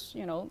because,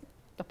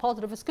 the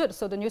positive is good.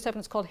 So the new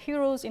segment is called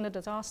Heroes in a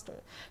Disaster.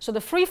 So the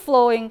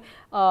free-flowing,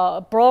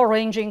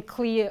 broad-ranging,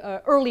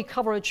 clear early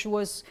coverage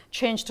was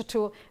changed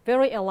to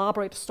very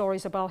elaborate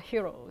stories about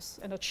heroes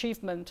and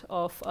achievement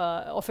of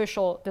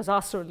official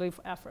disaster relief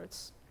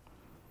efforts.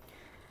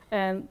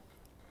 And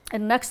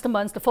next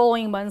month, the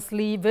following month,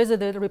 Li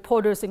visited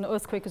reporters in the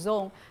earthquake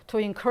zone to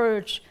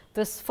encourage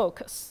this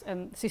focus.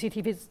 And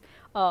CCTV's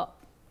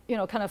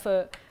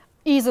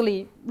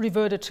easily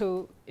reverted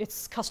to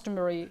its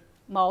customary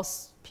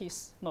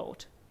mouthpiece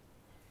mode.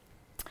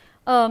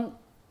 And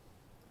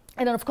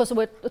then, of course,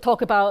 we'll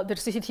talk about the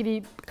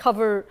CCTV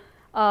cover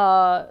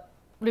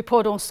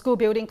report on school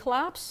building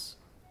collapse.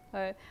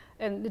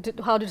 And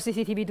how did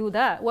CCTV do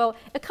that? Well,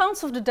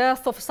 accounts of the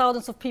death of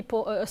thousands of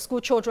people, school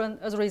children,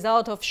 as a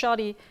result of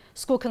shoddy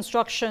school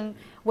construction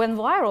went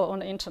viral on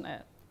the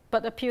internet,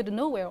 but appeared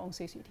nowhere on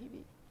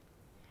CCTV.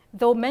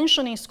 Though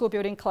mentioning school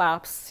building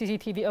collapse,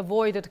 CCTV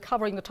avoided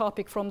covering the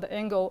topic from the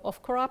angle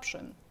of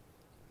corruption.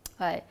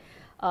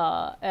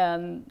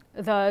 And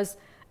thus,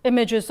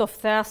 images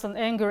of death and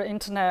anger,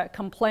 internet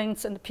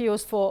complaints, and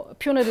appeals for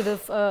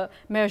punitive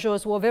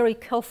measures were very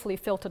carefully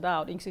filtered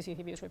out in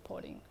CCTV's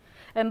reporting.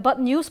 But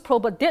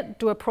Newsprobe did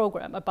do a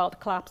program about the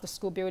collapse of the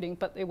school building,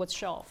 but it was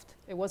shelved.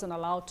 It wasn't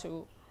allowed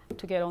to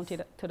get onto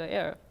the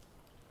air.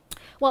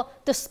 Well,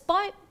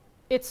 despite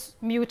its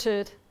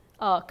muted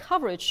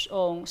coverage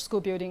on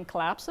school building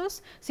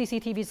collapses,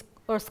 CCTV's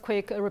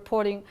earthquake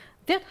reporting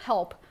did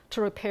help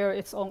to repair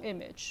its own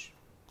image.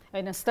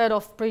 And instead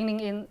of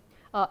bringing in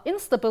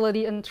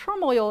instability and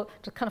turmoil,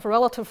 the kind of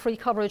relative free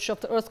coverage of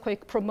the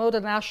earthquake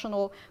promoted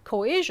national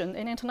cohesion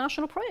and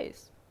international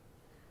praise.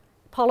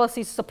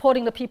 Policies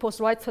supporting the people's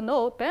right to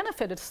know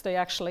benefited the state,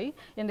 actually,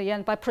 in the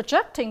end, by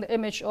projecting the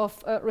image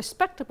of a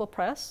respectable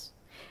press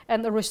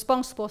and a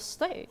responsible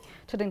state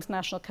to the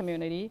international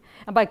community,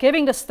 and by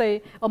giving the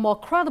state a more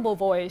credible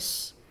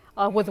voice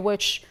with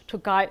which to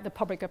guide the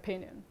public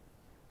opinion.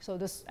 So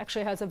this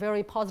actually has a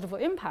very positive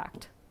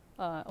impact.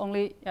 I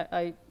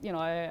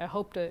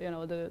hope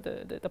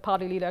that the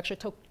party leader actually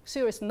took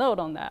serious note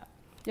on that.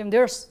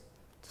 There's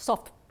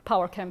soft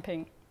power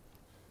campaign.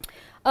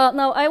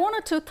 Now, I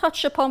wanted to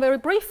touch upon very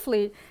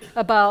briefly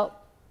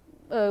about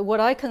what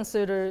I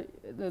consider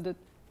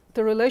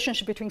the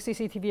relationship between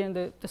CCTV and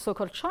the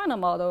so-called China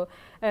model.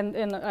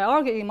 And I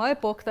argue in my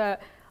book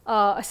that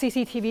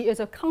CCTV is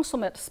a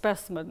consummate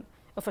specimen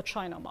of a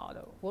China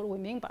model. What do we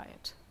mean by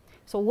it?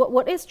 So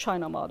what is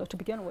China model to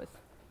begin with?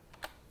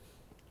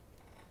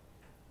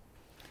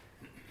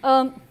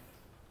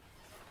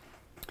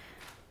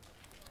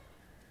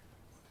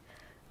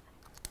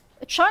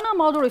 China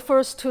model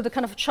refers to the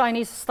kind of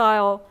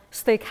Chinese-style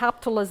state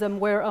capitalism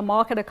where a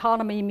market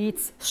economy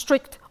meets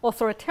strict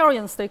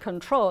authoritarian state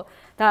control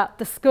that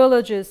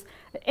discourages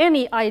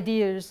any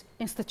ideas,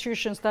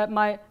 institutions that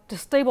might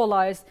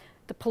destabilize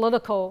the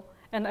political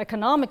and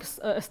economic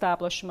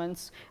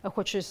establishments,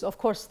 which is, of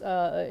course,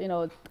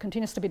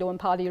 continues to be the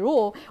one-party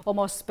rule, or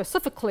more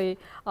specifically,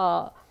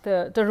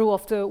 the rule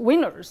of the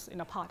winners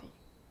in a party,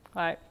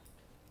 right?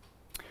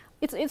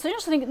 It's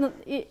interesting.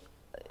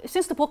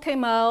 Since the book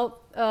came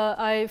out,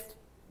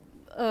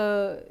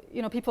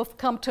 people have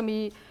come to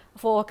me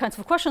for all kinds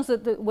of questions.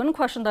 The one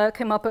question that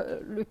came up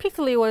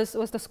repeatedly was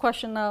this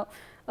question now.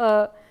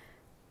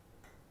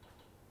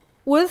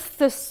 With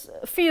this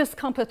fierce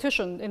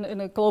competition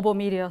in a global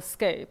media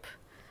scape,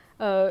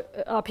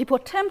 are people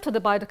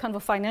tempted by the kind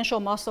of financial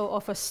muscle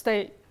of a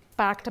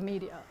state-backed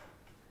media?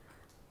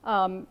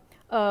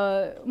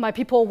 Might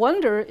people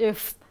wonder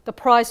if the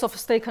price of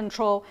state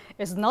control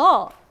is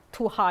not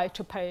too high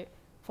to pay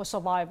for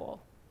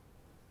survival?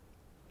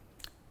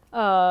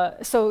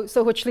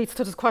 So which leads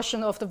to this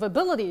question of the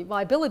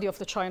viability of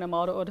the China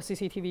model or the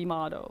CCTV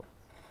model,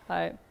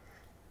 right?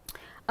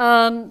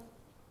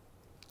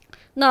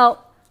 Now,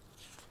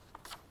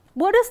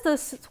 what's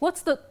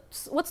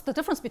the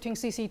difference between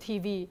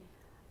CCTV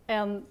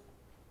and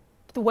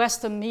the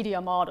Western media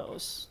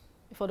models?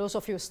 For those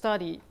of you who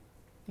study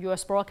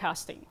U.S.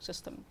 broadcasting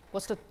system,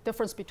 what's the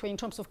difference between in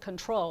terms of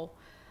control,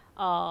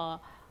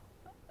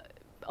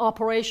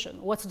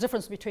 operation? What's the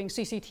difference between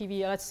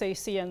CCTV, let's say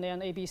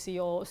CNN, ABC,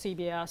 or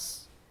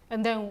CBS?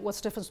 And then what's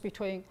the difference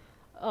between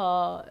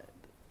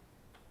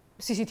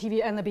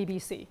CCTV and the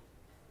BBC?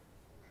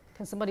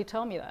 Can somebody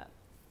tell me that?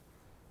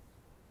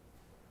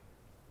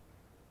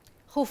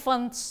 Who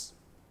funds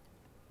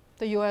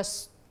the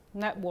U.S.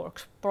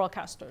 network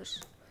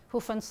broadcasters? Who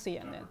funds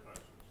CNN?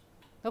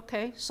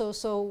 Okay,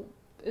 so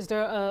is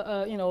there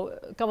a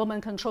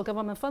government control,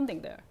 government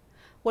funding there?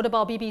 What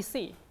about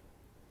BBC?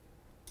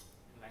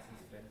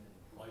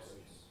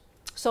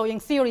 So in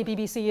theory,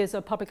 BBC is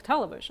a public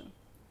television,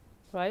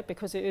 right?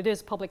 Because it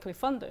is publicly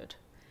funded,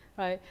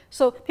 right?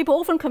 So people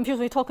often confuse,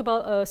 when we talk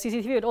about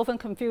CCTV, it often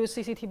confuse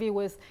CCTV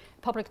with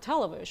public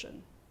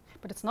television,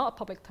 but it's not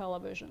public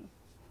television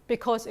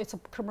because it's a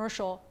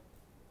commercial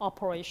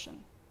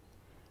operation.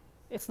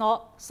 It's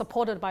not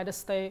supported by the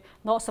state,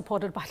 not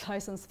supported by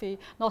license fee,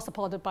 not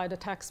supported by the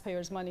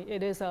taxpayers' money.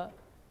 It is a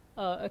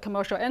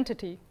commercial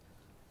entity.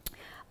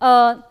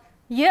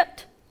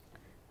 Yet,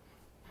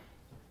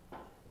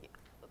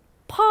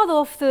 part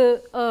of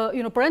the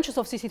branches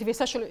of CCTV,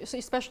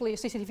 especially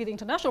CCTV, the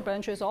international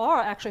branches,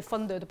 are actually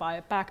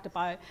backed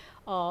by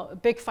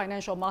big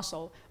financial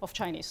muscle of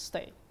Chinese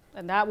state,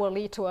 and that will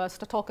lead to us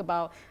to talk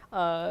about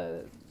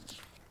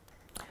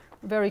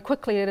very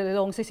quickly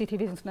along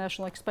CCTV's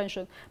international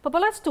expansion. But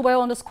let's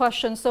dwell on this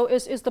question. So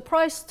is the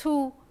price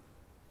too,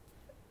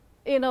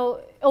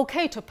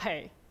 okay to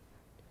pay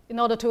in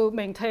order to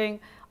maintain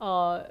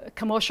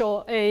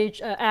commercial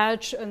edge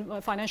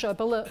and financial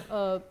ability,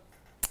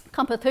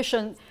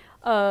 competition,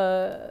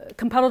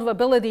 competitive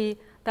ability,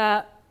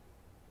 that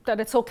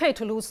it's okay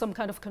to lose some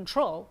kind of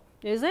control?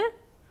 Is it?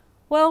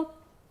 Well,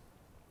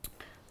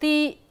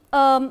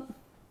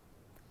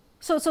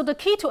 so the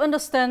key to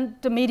understand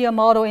the media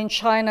model in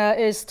China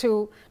is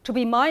to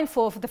be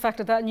mindful of the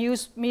fact that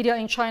news media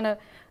in China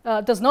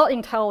does not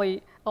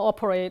entirely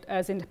operate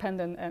as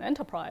independent and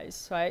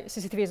enterprise, right?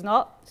 CCTV is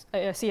not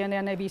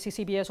CNN, ABC,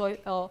 CBS,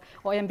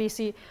 or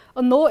NBC,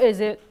 nor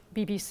is it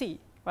BBC,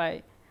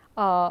 right?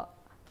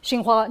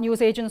 Xinhua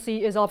News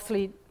Agency is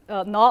obviously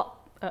not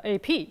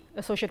AP,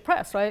 Associated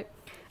Press, right?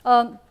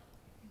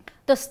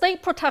 The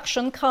state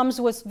protection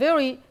comes with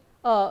very,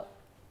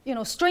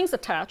 strings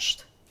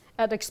attached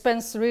at the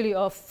expense really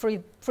of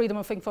freedom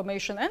of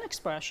information and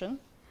expression.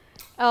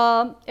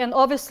 And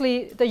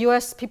obviously the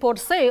US people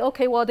say,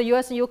 okay, well, the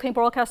US and UK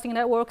broadcasting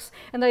networks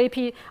and the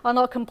AP are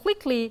not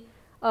completely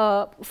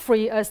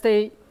free, as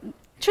they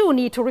too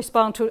need to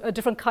respond to a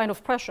different kind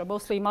of pressure,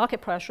 mostly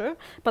market pressure,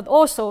 but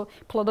also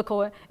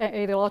political and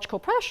ideological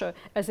pressure,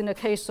 as in the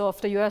case of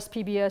the US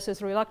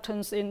PBS's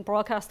reluctance in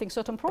broadcasting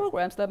certain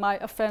programs that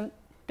might offend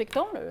big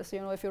donors.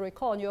 If you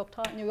recall, New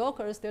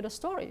Yorkers did a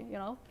story,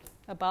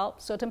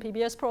 about certain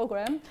PBS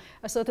program,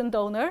 a certain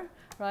donor,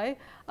 right?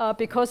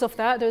 Because of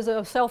that, there's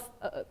a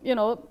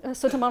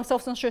certain amount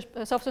of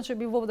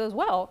self-censorship involved as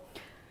well.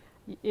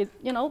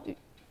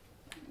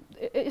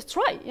 It's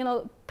right.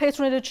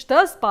 Patronage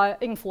does buy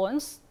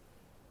influence,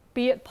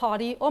 be it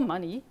party or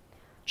money,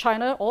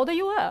 China or the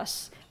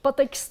US. But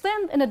the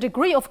extent and the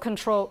degree of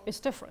control is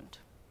different.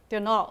 They're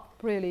not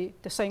really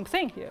the same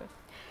thing here.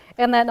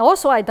 And then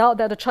also, I doubt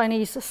that the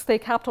Chinese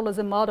state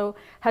capitalism model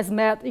has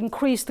met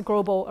increased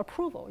global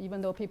approval,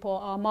 even though people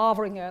are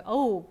marveling at,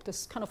 oh,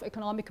 this kind of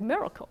economic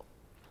miracle,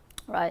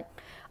 right?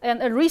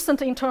 And a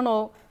recent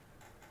internal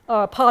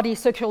party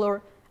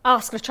circular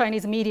asked the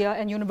Chinese media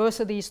and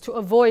universities to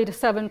avoid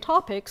 7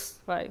 topics,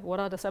 right? What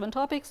are the 7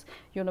 topics?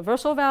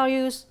 Universal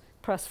values,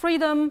 press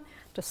freedom,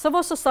 the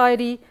civil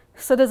society,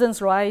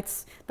 citizens'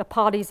 rights, the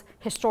party's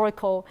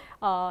historical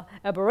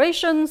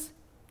aberrations,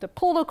 the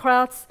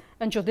plutocrats,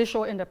 and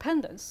judicial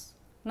independence.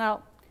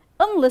 Now,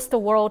 unless the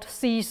world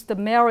sees the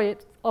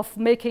merit of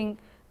making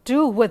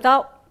do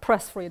without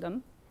press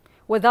freedom,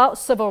 without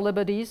civil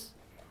liberties,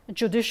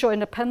 judicial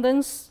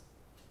independence,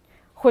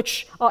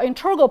 which are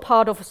integral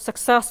part of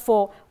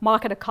successful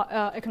market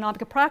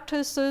economic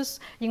practices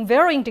in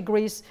varying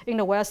degrees in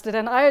the West,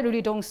 then I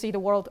really don't see the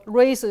world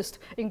racist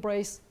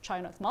embrace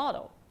China's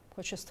model,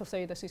 which is to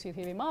say the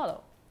CCTV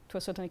model to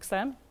a certain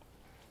extent.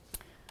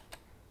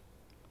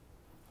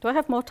 Do I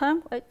have more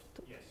time?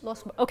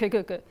 Yes. Okay,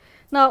 good.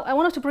 Now, I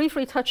wanted to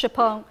briefly touch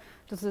upon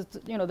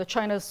the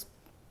Chinese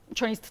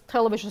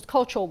television's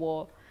cultural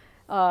war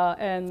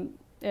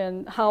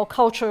and how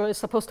culture is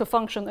supposed to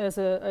function as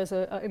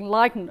an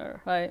enlightener,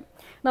 right?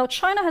 Now,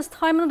 China has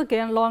time and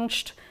again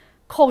launched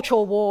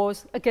cultural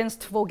wars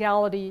against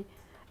vulgarity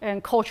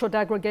and cultural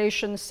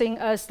degradation, seen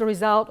as the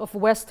result of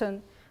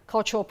Western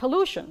cultural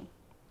pollution.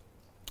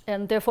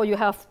 And therefore, you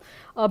have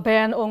a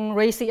ban on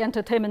racy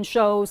entertainment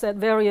shows at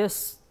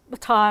various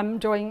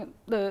times during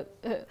the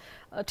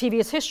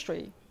TV's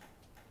history.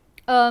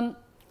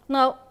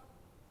 Now,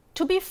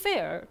 to be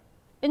fair,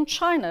 in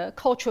China,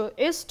 culture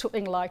is to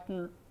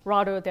enlighten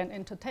rather than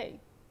entertain.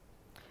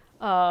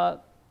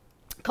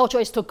 Culture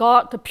is to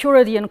guard the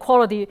purity and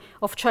quality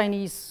of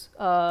Chinese,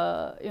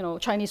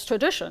 Chinese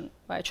tradition,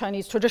 right?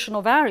 Chinese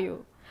traditional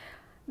value.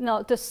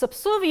 Now, the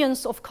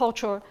subservience of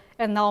culture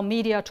and now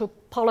media to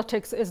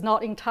politics is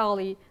not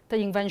entirely the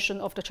invention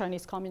of the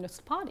Chinese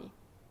Communist Party.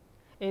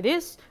 It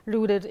is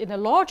rooted in a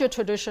larger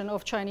tradition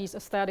of Chinese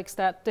aesthetics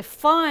that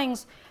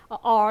defines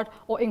art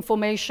or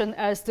information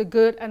as the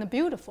good and the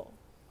beautiful,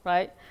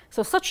 right?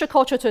 So such a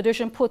cultural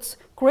tradition puts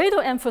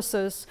greater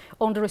emphasis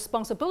on the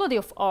responsibility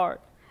of art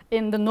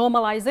in the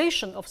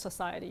normalization of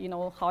society,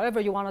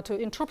 however you wanted to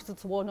interpret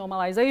the word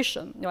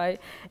normalization,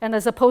 right? And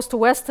as opposed to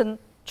Western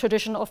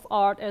tradition of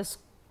art as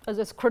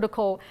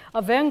critical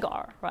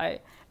avant-garde,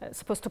 right? It's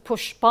supposed to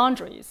push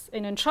boundaries.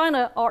 And in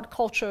China, art,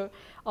 culture,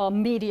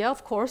 media,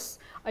 of course,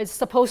 is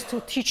supposed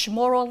to teach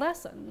moral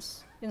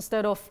lessons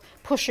instead of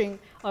pushing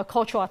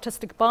cultural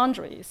artistic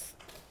boundaries.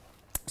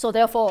 So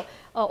therefore,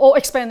 or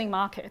expanding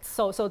markets.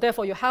 So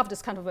therefore, you have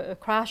this kind of a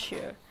crash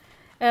here.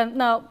 And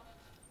now,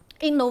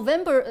 in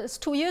November,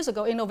 2 years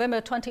ago, in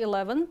November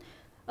 2011,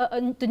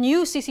 the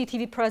new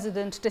CCTV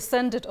president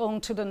descended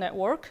onto the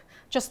network,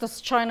 just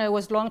as China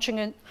was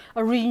launching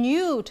a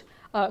renewed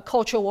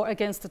cultural war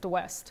against the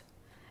West.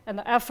 And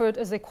the effort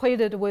is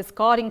equated with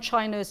guarding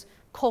China's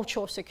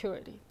cultural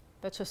security.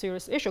 That's a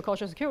serious issue,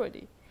 cultural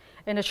security.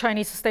 And the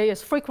Chinese state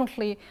is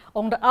frequently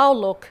on the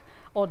outlook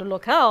or the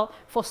lookout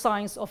for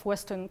signs of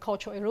Western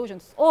cultural erosion.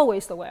 It's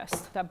always the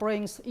West that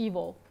brings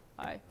evil,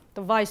 right?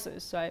 The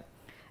vices, right?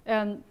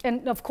 And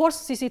of course,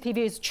 CCTV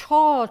is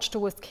charged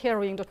with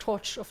carrying the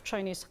torch of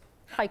Chinese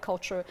high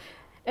culture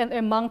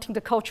and mounting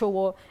the cultural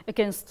war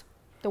against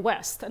the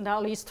West. And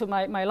that leads to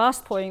my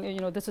last point.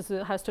 This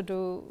has to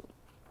do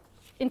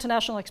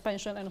international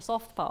expansion and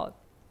soft power.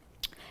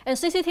 And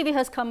CCTV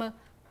has come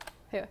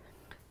here.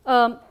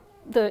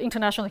 The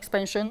international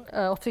expansion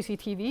of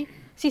CCTV.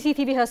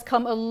 CCTV has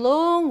come a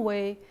long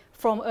way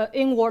from an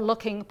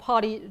inward-looking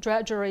party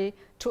drudgery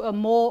to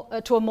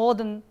a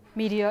modern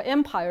media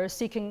empire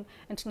seeking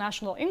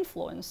international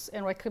influence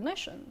and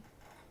recognition.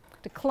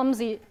 The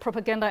clumsy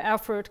propaganda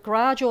effort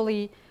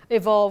gradually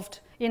evolved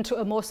into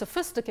a more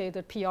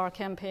sophisticated PR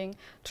campaign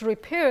to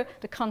repair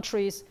the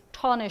country's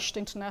tarnished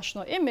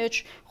international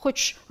image,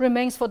 which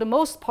remains for the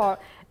most part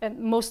and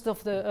most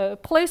of the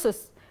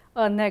places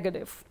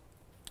negative.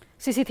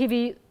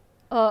 CCTV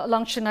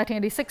launched in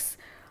 1986.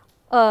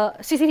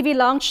 CCTV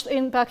launched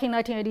back in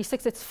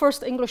 1986 its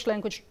first English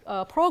language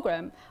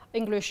program,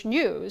 English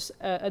News,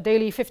 a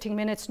daily 15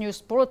 minutes news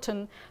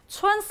bulletin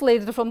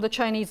translated from the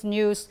Chinese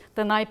news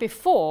the night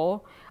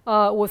before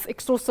with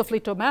exclusively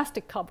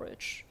domestic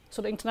coverage.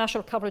 So the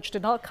international coverage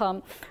did not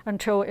come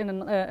until in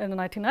the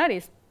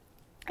 1990s.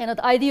 And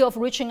the idea of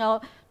reaching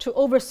out to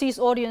overseas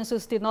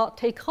audiences did not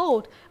take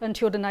hold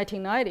until the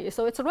 1990s.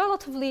 So it's a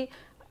relatively,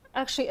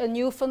 actually a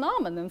new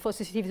phenomenon for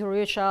CCTV to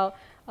reach out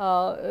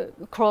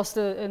across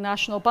the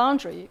national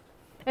boundary.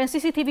 And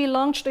CCTV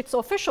launched its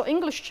official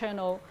English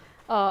channel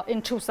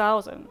in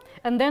 2000.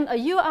 And then a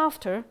year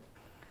after,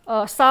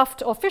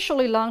 SAFT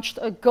officially launched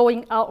a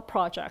Going Out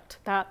project.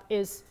 That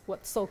is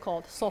what's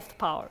so-called soft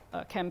power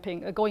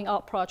campaign, a Going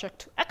Out project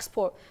to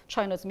export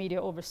China's media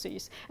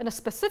overseas. And the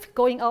specific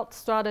Going Out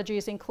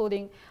strategies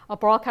including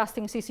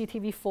broadcasting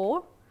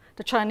CCTV4,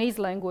 the Chinese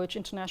language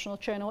international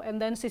channel, and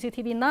then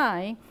CCTV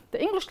 9,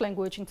 the English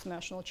language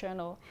international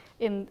channel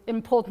in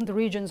important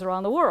regions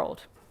around the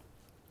world.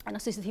 And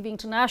CCTV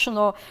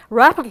International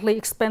rapidly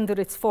expanded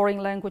its foreign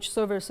language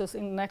services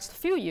in the next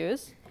few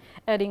years,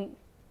 adding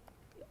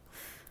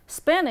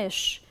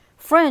Spanish,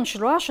 French,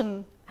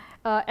 Russian,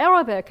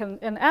 Arabic,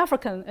 and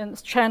African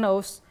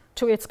channels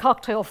to its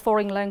cocktail of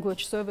foreign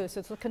language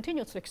services. It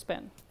continues to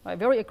expand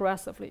very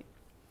aggressively.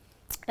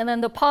 And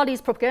then the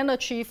party's propaganda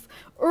chief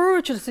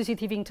urged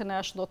CCTV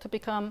International to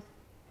become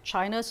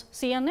China's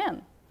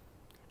CNN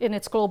in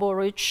its global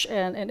reach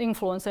and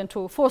influence, and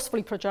to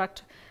forcefully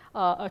project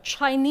a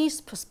Chinese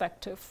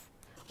perspective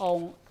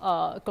on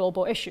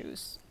global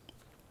issues.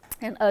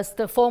 And as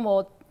the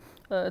former,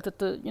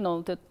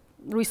 the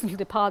recently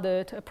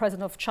departed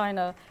president of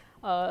China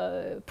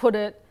put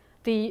it,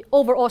 the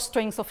overall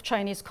strength of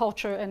Chinese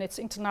culture and its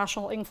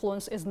international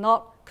influence is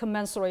not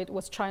commensurate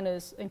with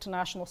China's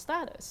international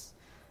status.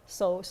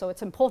 So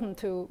it's important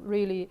to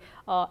really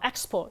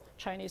export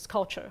Chinese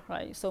culture,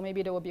 right? So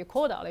maybe there will be a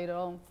quota later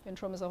on in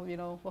terms of,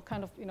 what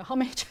kind of, how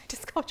many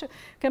Chinese culture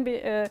can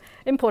be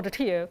imported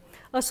here.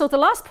 So the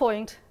last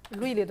point,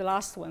 really the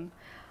last one.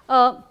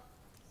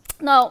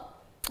 Now,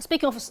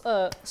 speaking of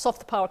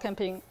soft power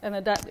campaign,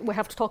 and that we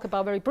have to talk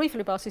about very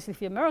briefly about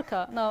CCTV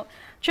America. Now,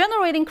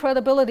 generating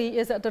credibility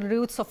is at the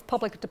roots of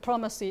public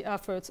diplomacy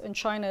efforts, and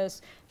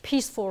China's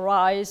peaceful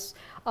rise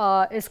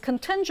is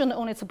contingent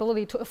on its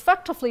ability to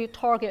effectively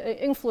target and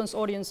influence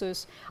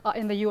audiences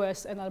in the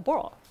US and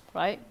abroad,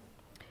 right?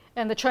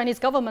 And the Chinese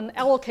government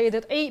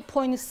allocated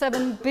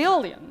 8.7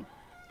 billion.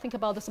 Think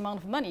about this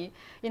amount of money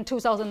in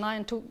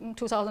 2009 to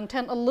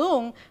 2010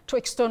 alone to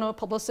external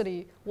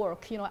publicity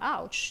work.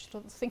 Ouch.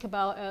 Think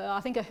about,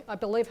 I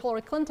believe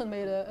Hillary Clinton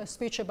made a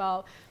speech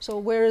about, so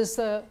where is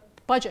the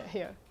budget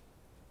here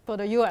for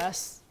the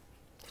US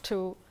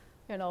to,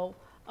 to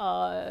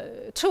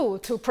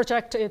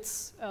project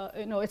its,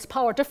 its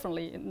power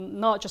differently,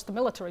 not just the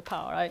military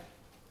power, right?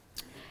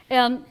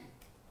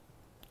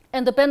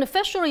 And the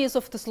beneficiaries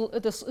of this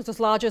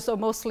largest are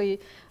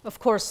mostly, of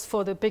course,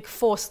 for the big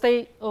 4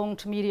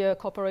 state-owned media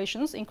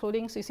corporations,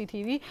 including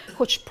CCTV,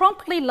 which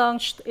promptly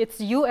launched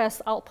its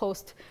US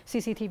outpost,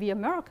 CCTV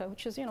America,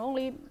 which is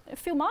only a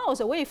few miles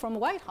away from the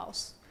White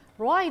House,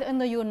 right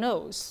under your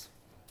nose,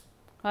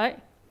 right?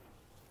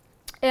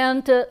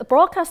 And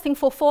broadcasting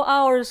for 4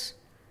 hours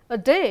a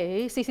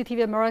day,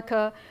 CCTV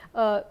America,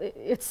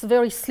 its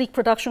very sleek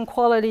production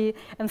quality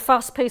and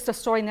fast-paced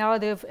story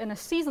narrative, and a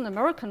seasoned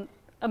American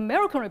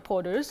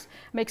reporters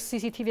makes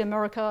CCTV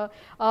America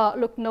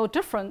look no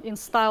different in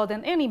style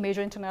than any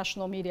major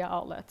international media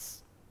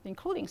outlets,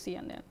 including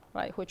CNN,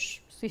 right,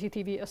 which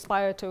CCTV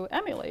aspired to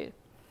emulate.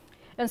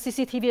 And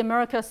CCTV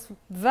America's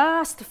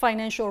vast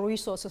financial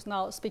resources,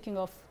 now speaking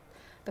of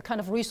the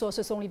kind of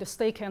resources only the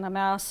state can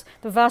amass,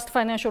 the vast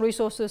financial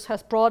resources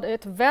has brought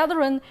it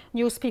veteran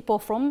news people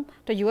from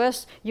the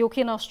US, UK,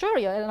 and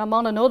Australia. And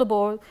among the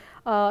notable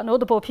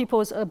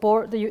people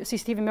aboard the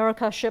CCTV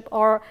America ship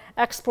are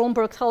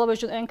ex-Bloomberg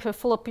television anchor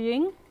Philip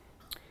Ying,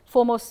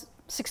 former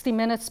 60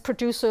 Minutes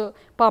producer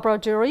Barbara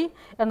Dury,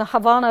 and the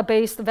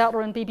Havana-based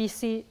veteran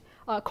BBC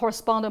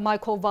correspondent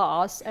Michael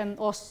Vaz, and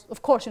also,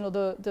 of course,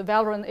 the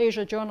veteran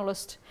Asia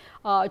journalist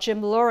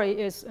Jim Lurie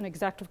is an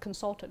executive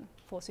consultant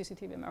for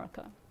CCTV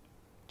America.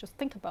 Just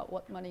think about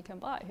what money can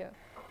buy here.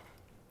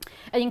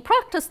 And in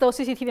practice, though,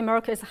 CCTV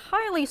America is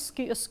highly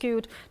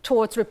skewed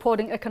towards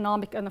reporting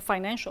economic and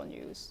financial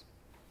news.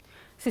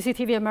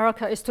 CCTV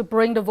America is to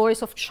bring the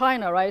voice of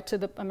China, right, to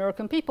the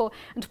American people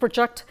and to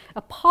project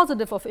a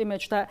positive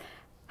image that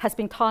has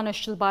been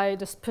tarnished by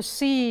this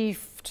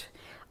perceived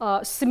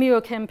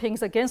smear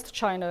campaigns against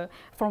China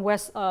from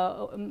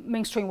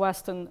mainstream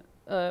Western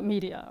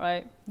media,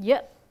 right?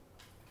 Yet,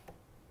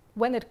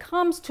 when it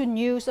comes to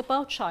news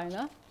about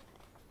China,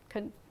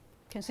 can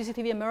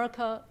CCTV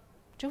America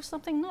do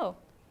something? No.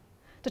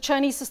 The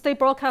Chinese state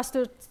broadcast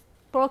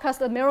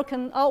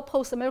American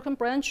outpost, American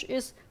branch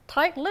is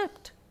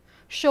tight-lipped,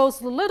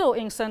 shows little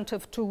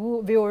incentive to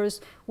woo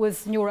viewers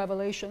with new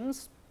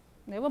revelations.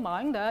 Never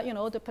mind that,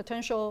 the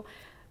potential,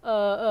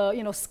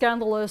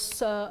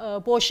 scandalous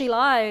Bo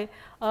Xilai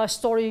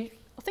story.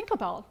 Think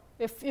about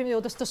if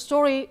the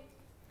story.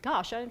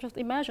 Gosh, I just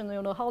imagine,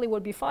 Hollywood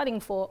would be fighting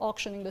for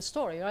auctioning the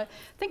story, right?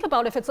 Think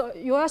about if it's a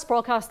U.S.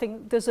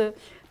 broadcasting, there's a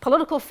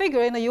political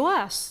figure in the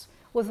U.S.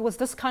 with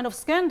this kind of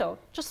scandal.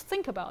 Just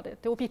think about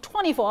it. There will be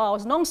 24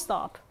 hours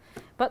nonstop,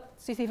 but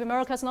CCTV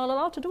America is not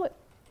allowed to do it.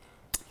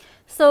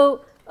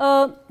 So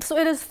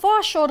it is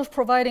far short of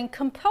providing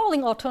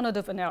compelling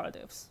alternative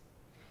narratives.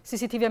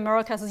 CCTV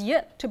America has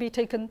yet to be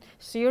taken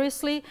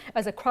seriously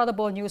as a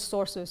credible news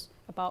source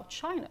about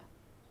China.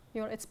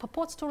 It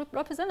purports to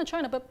represent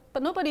China, but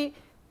nobody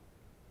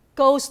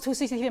goes to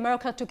CCTV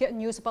America to get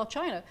news about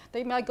China.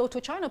 They might go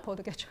to China Post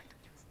to get China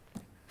news,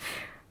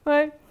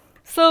 right?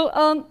 So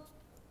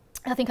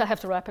I think I have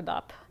to wrap it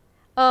up.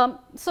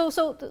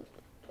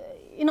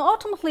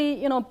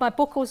 Ultimately, my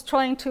book was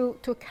trying to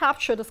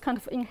capture this kind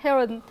of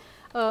inherent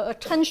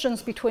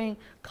tensions between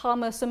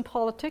commerce and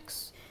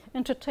politics,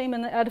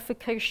 entertainment and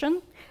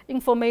edification,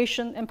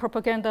 information and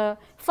propaganda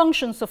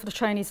functions of the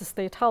Chinese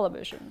state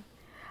television.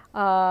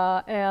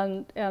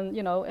 And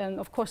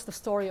of course the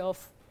story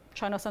of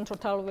China Central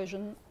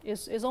Television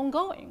is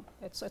ongoing.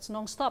 It's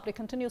nonstop. It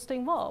continues to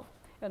evolve.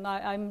 And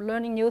I'm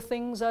learning new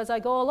things as I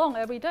go along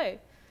every day.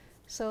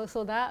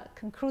 So that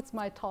concludes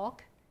my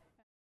talk.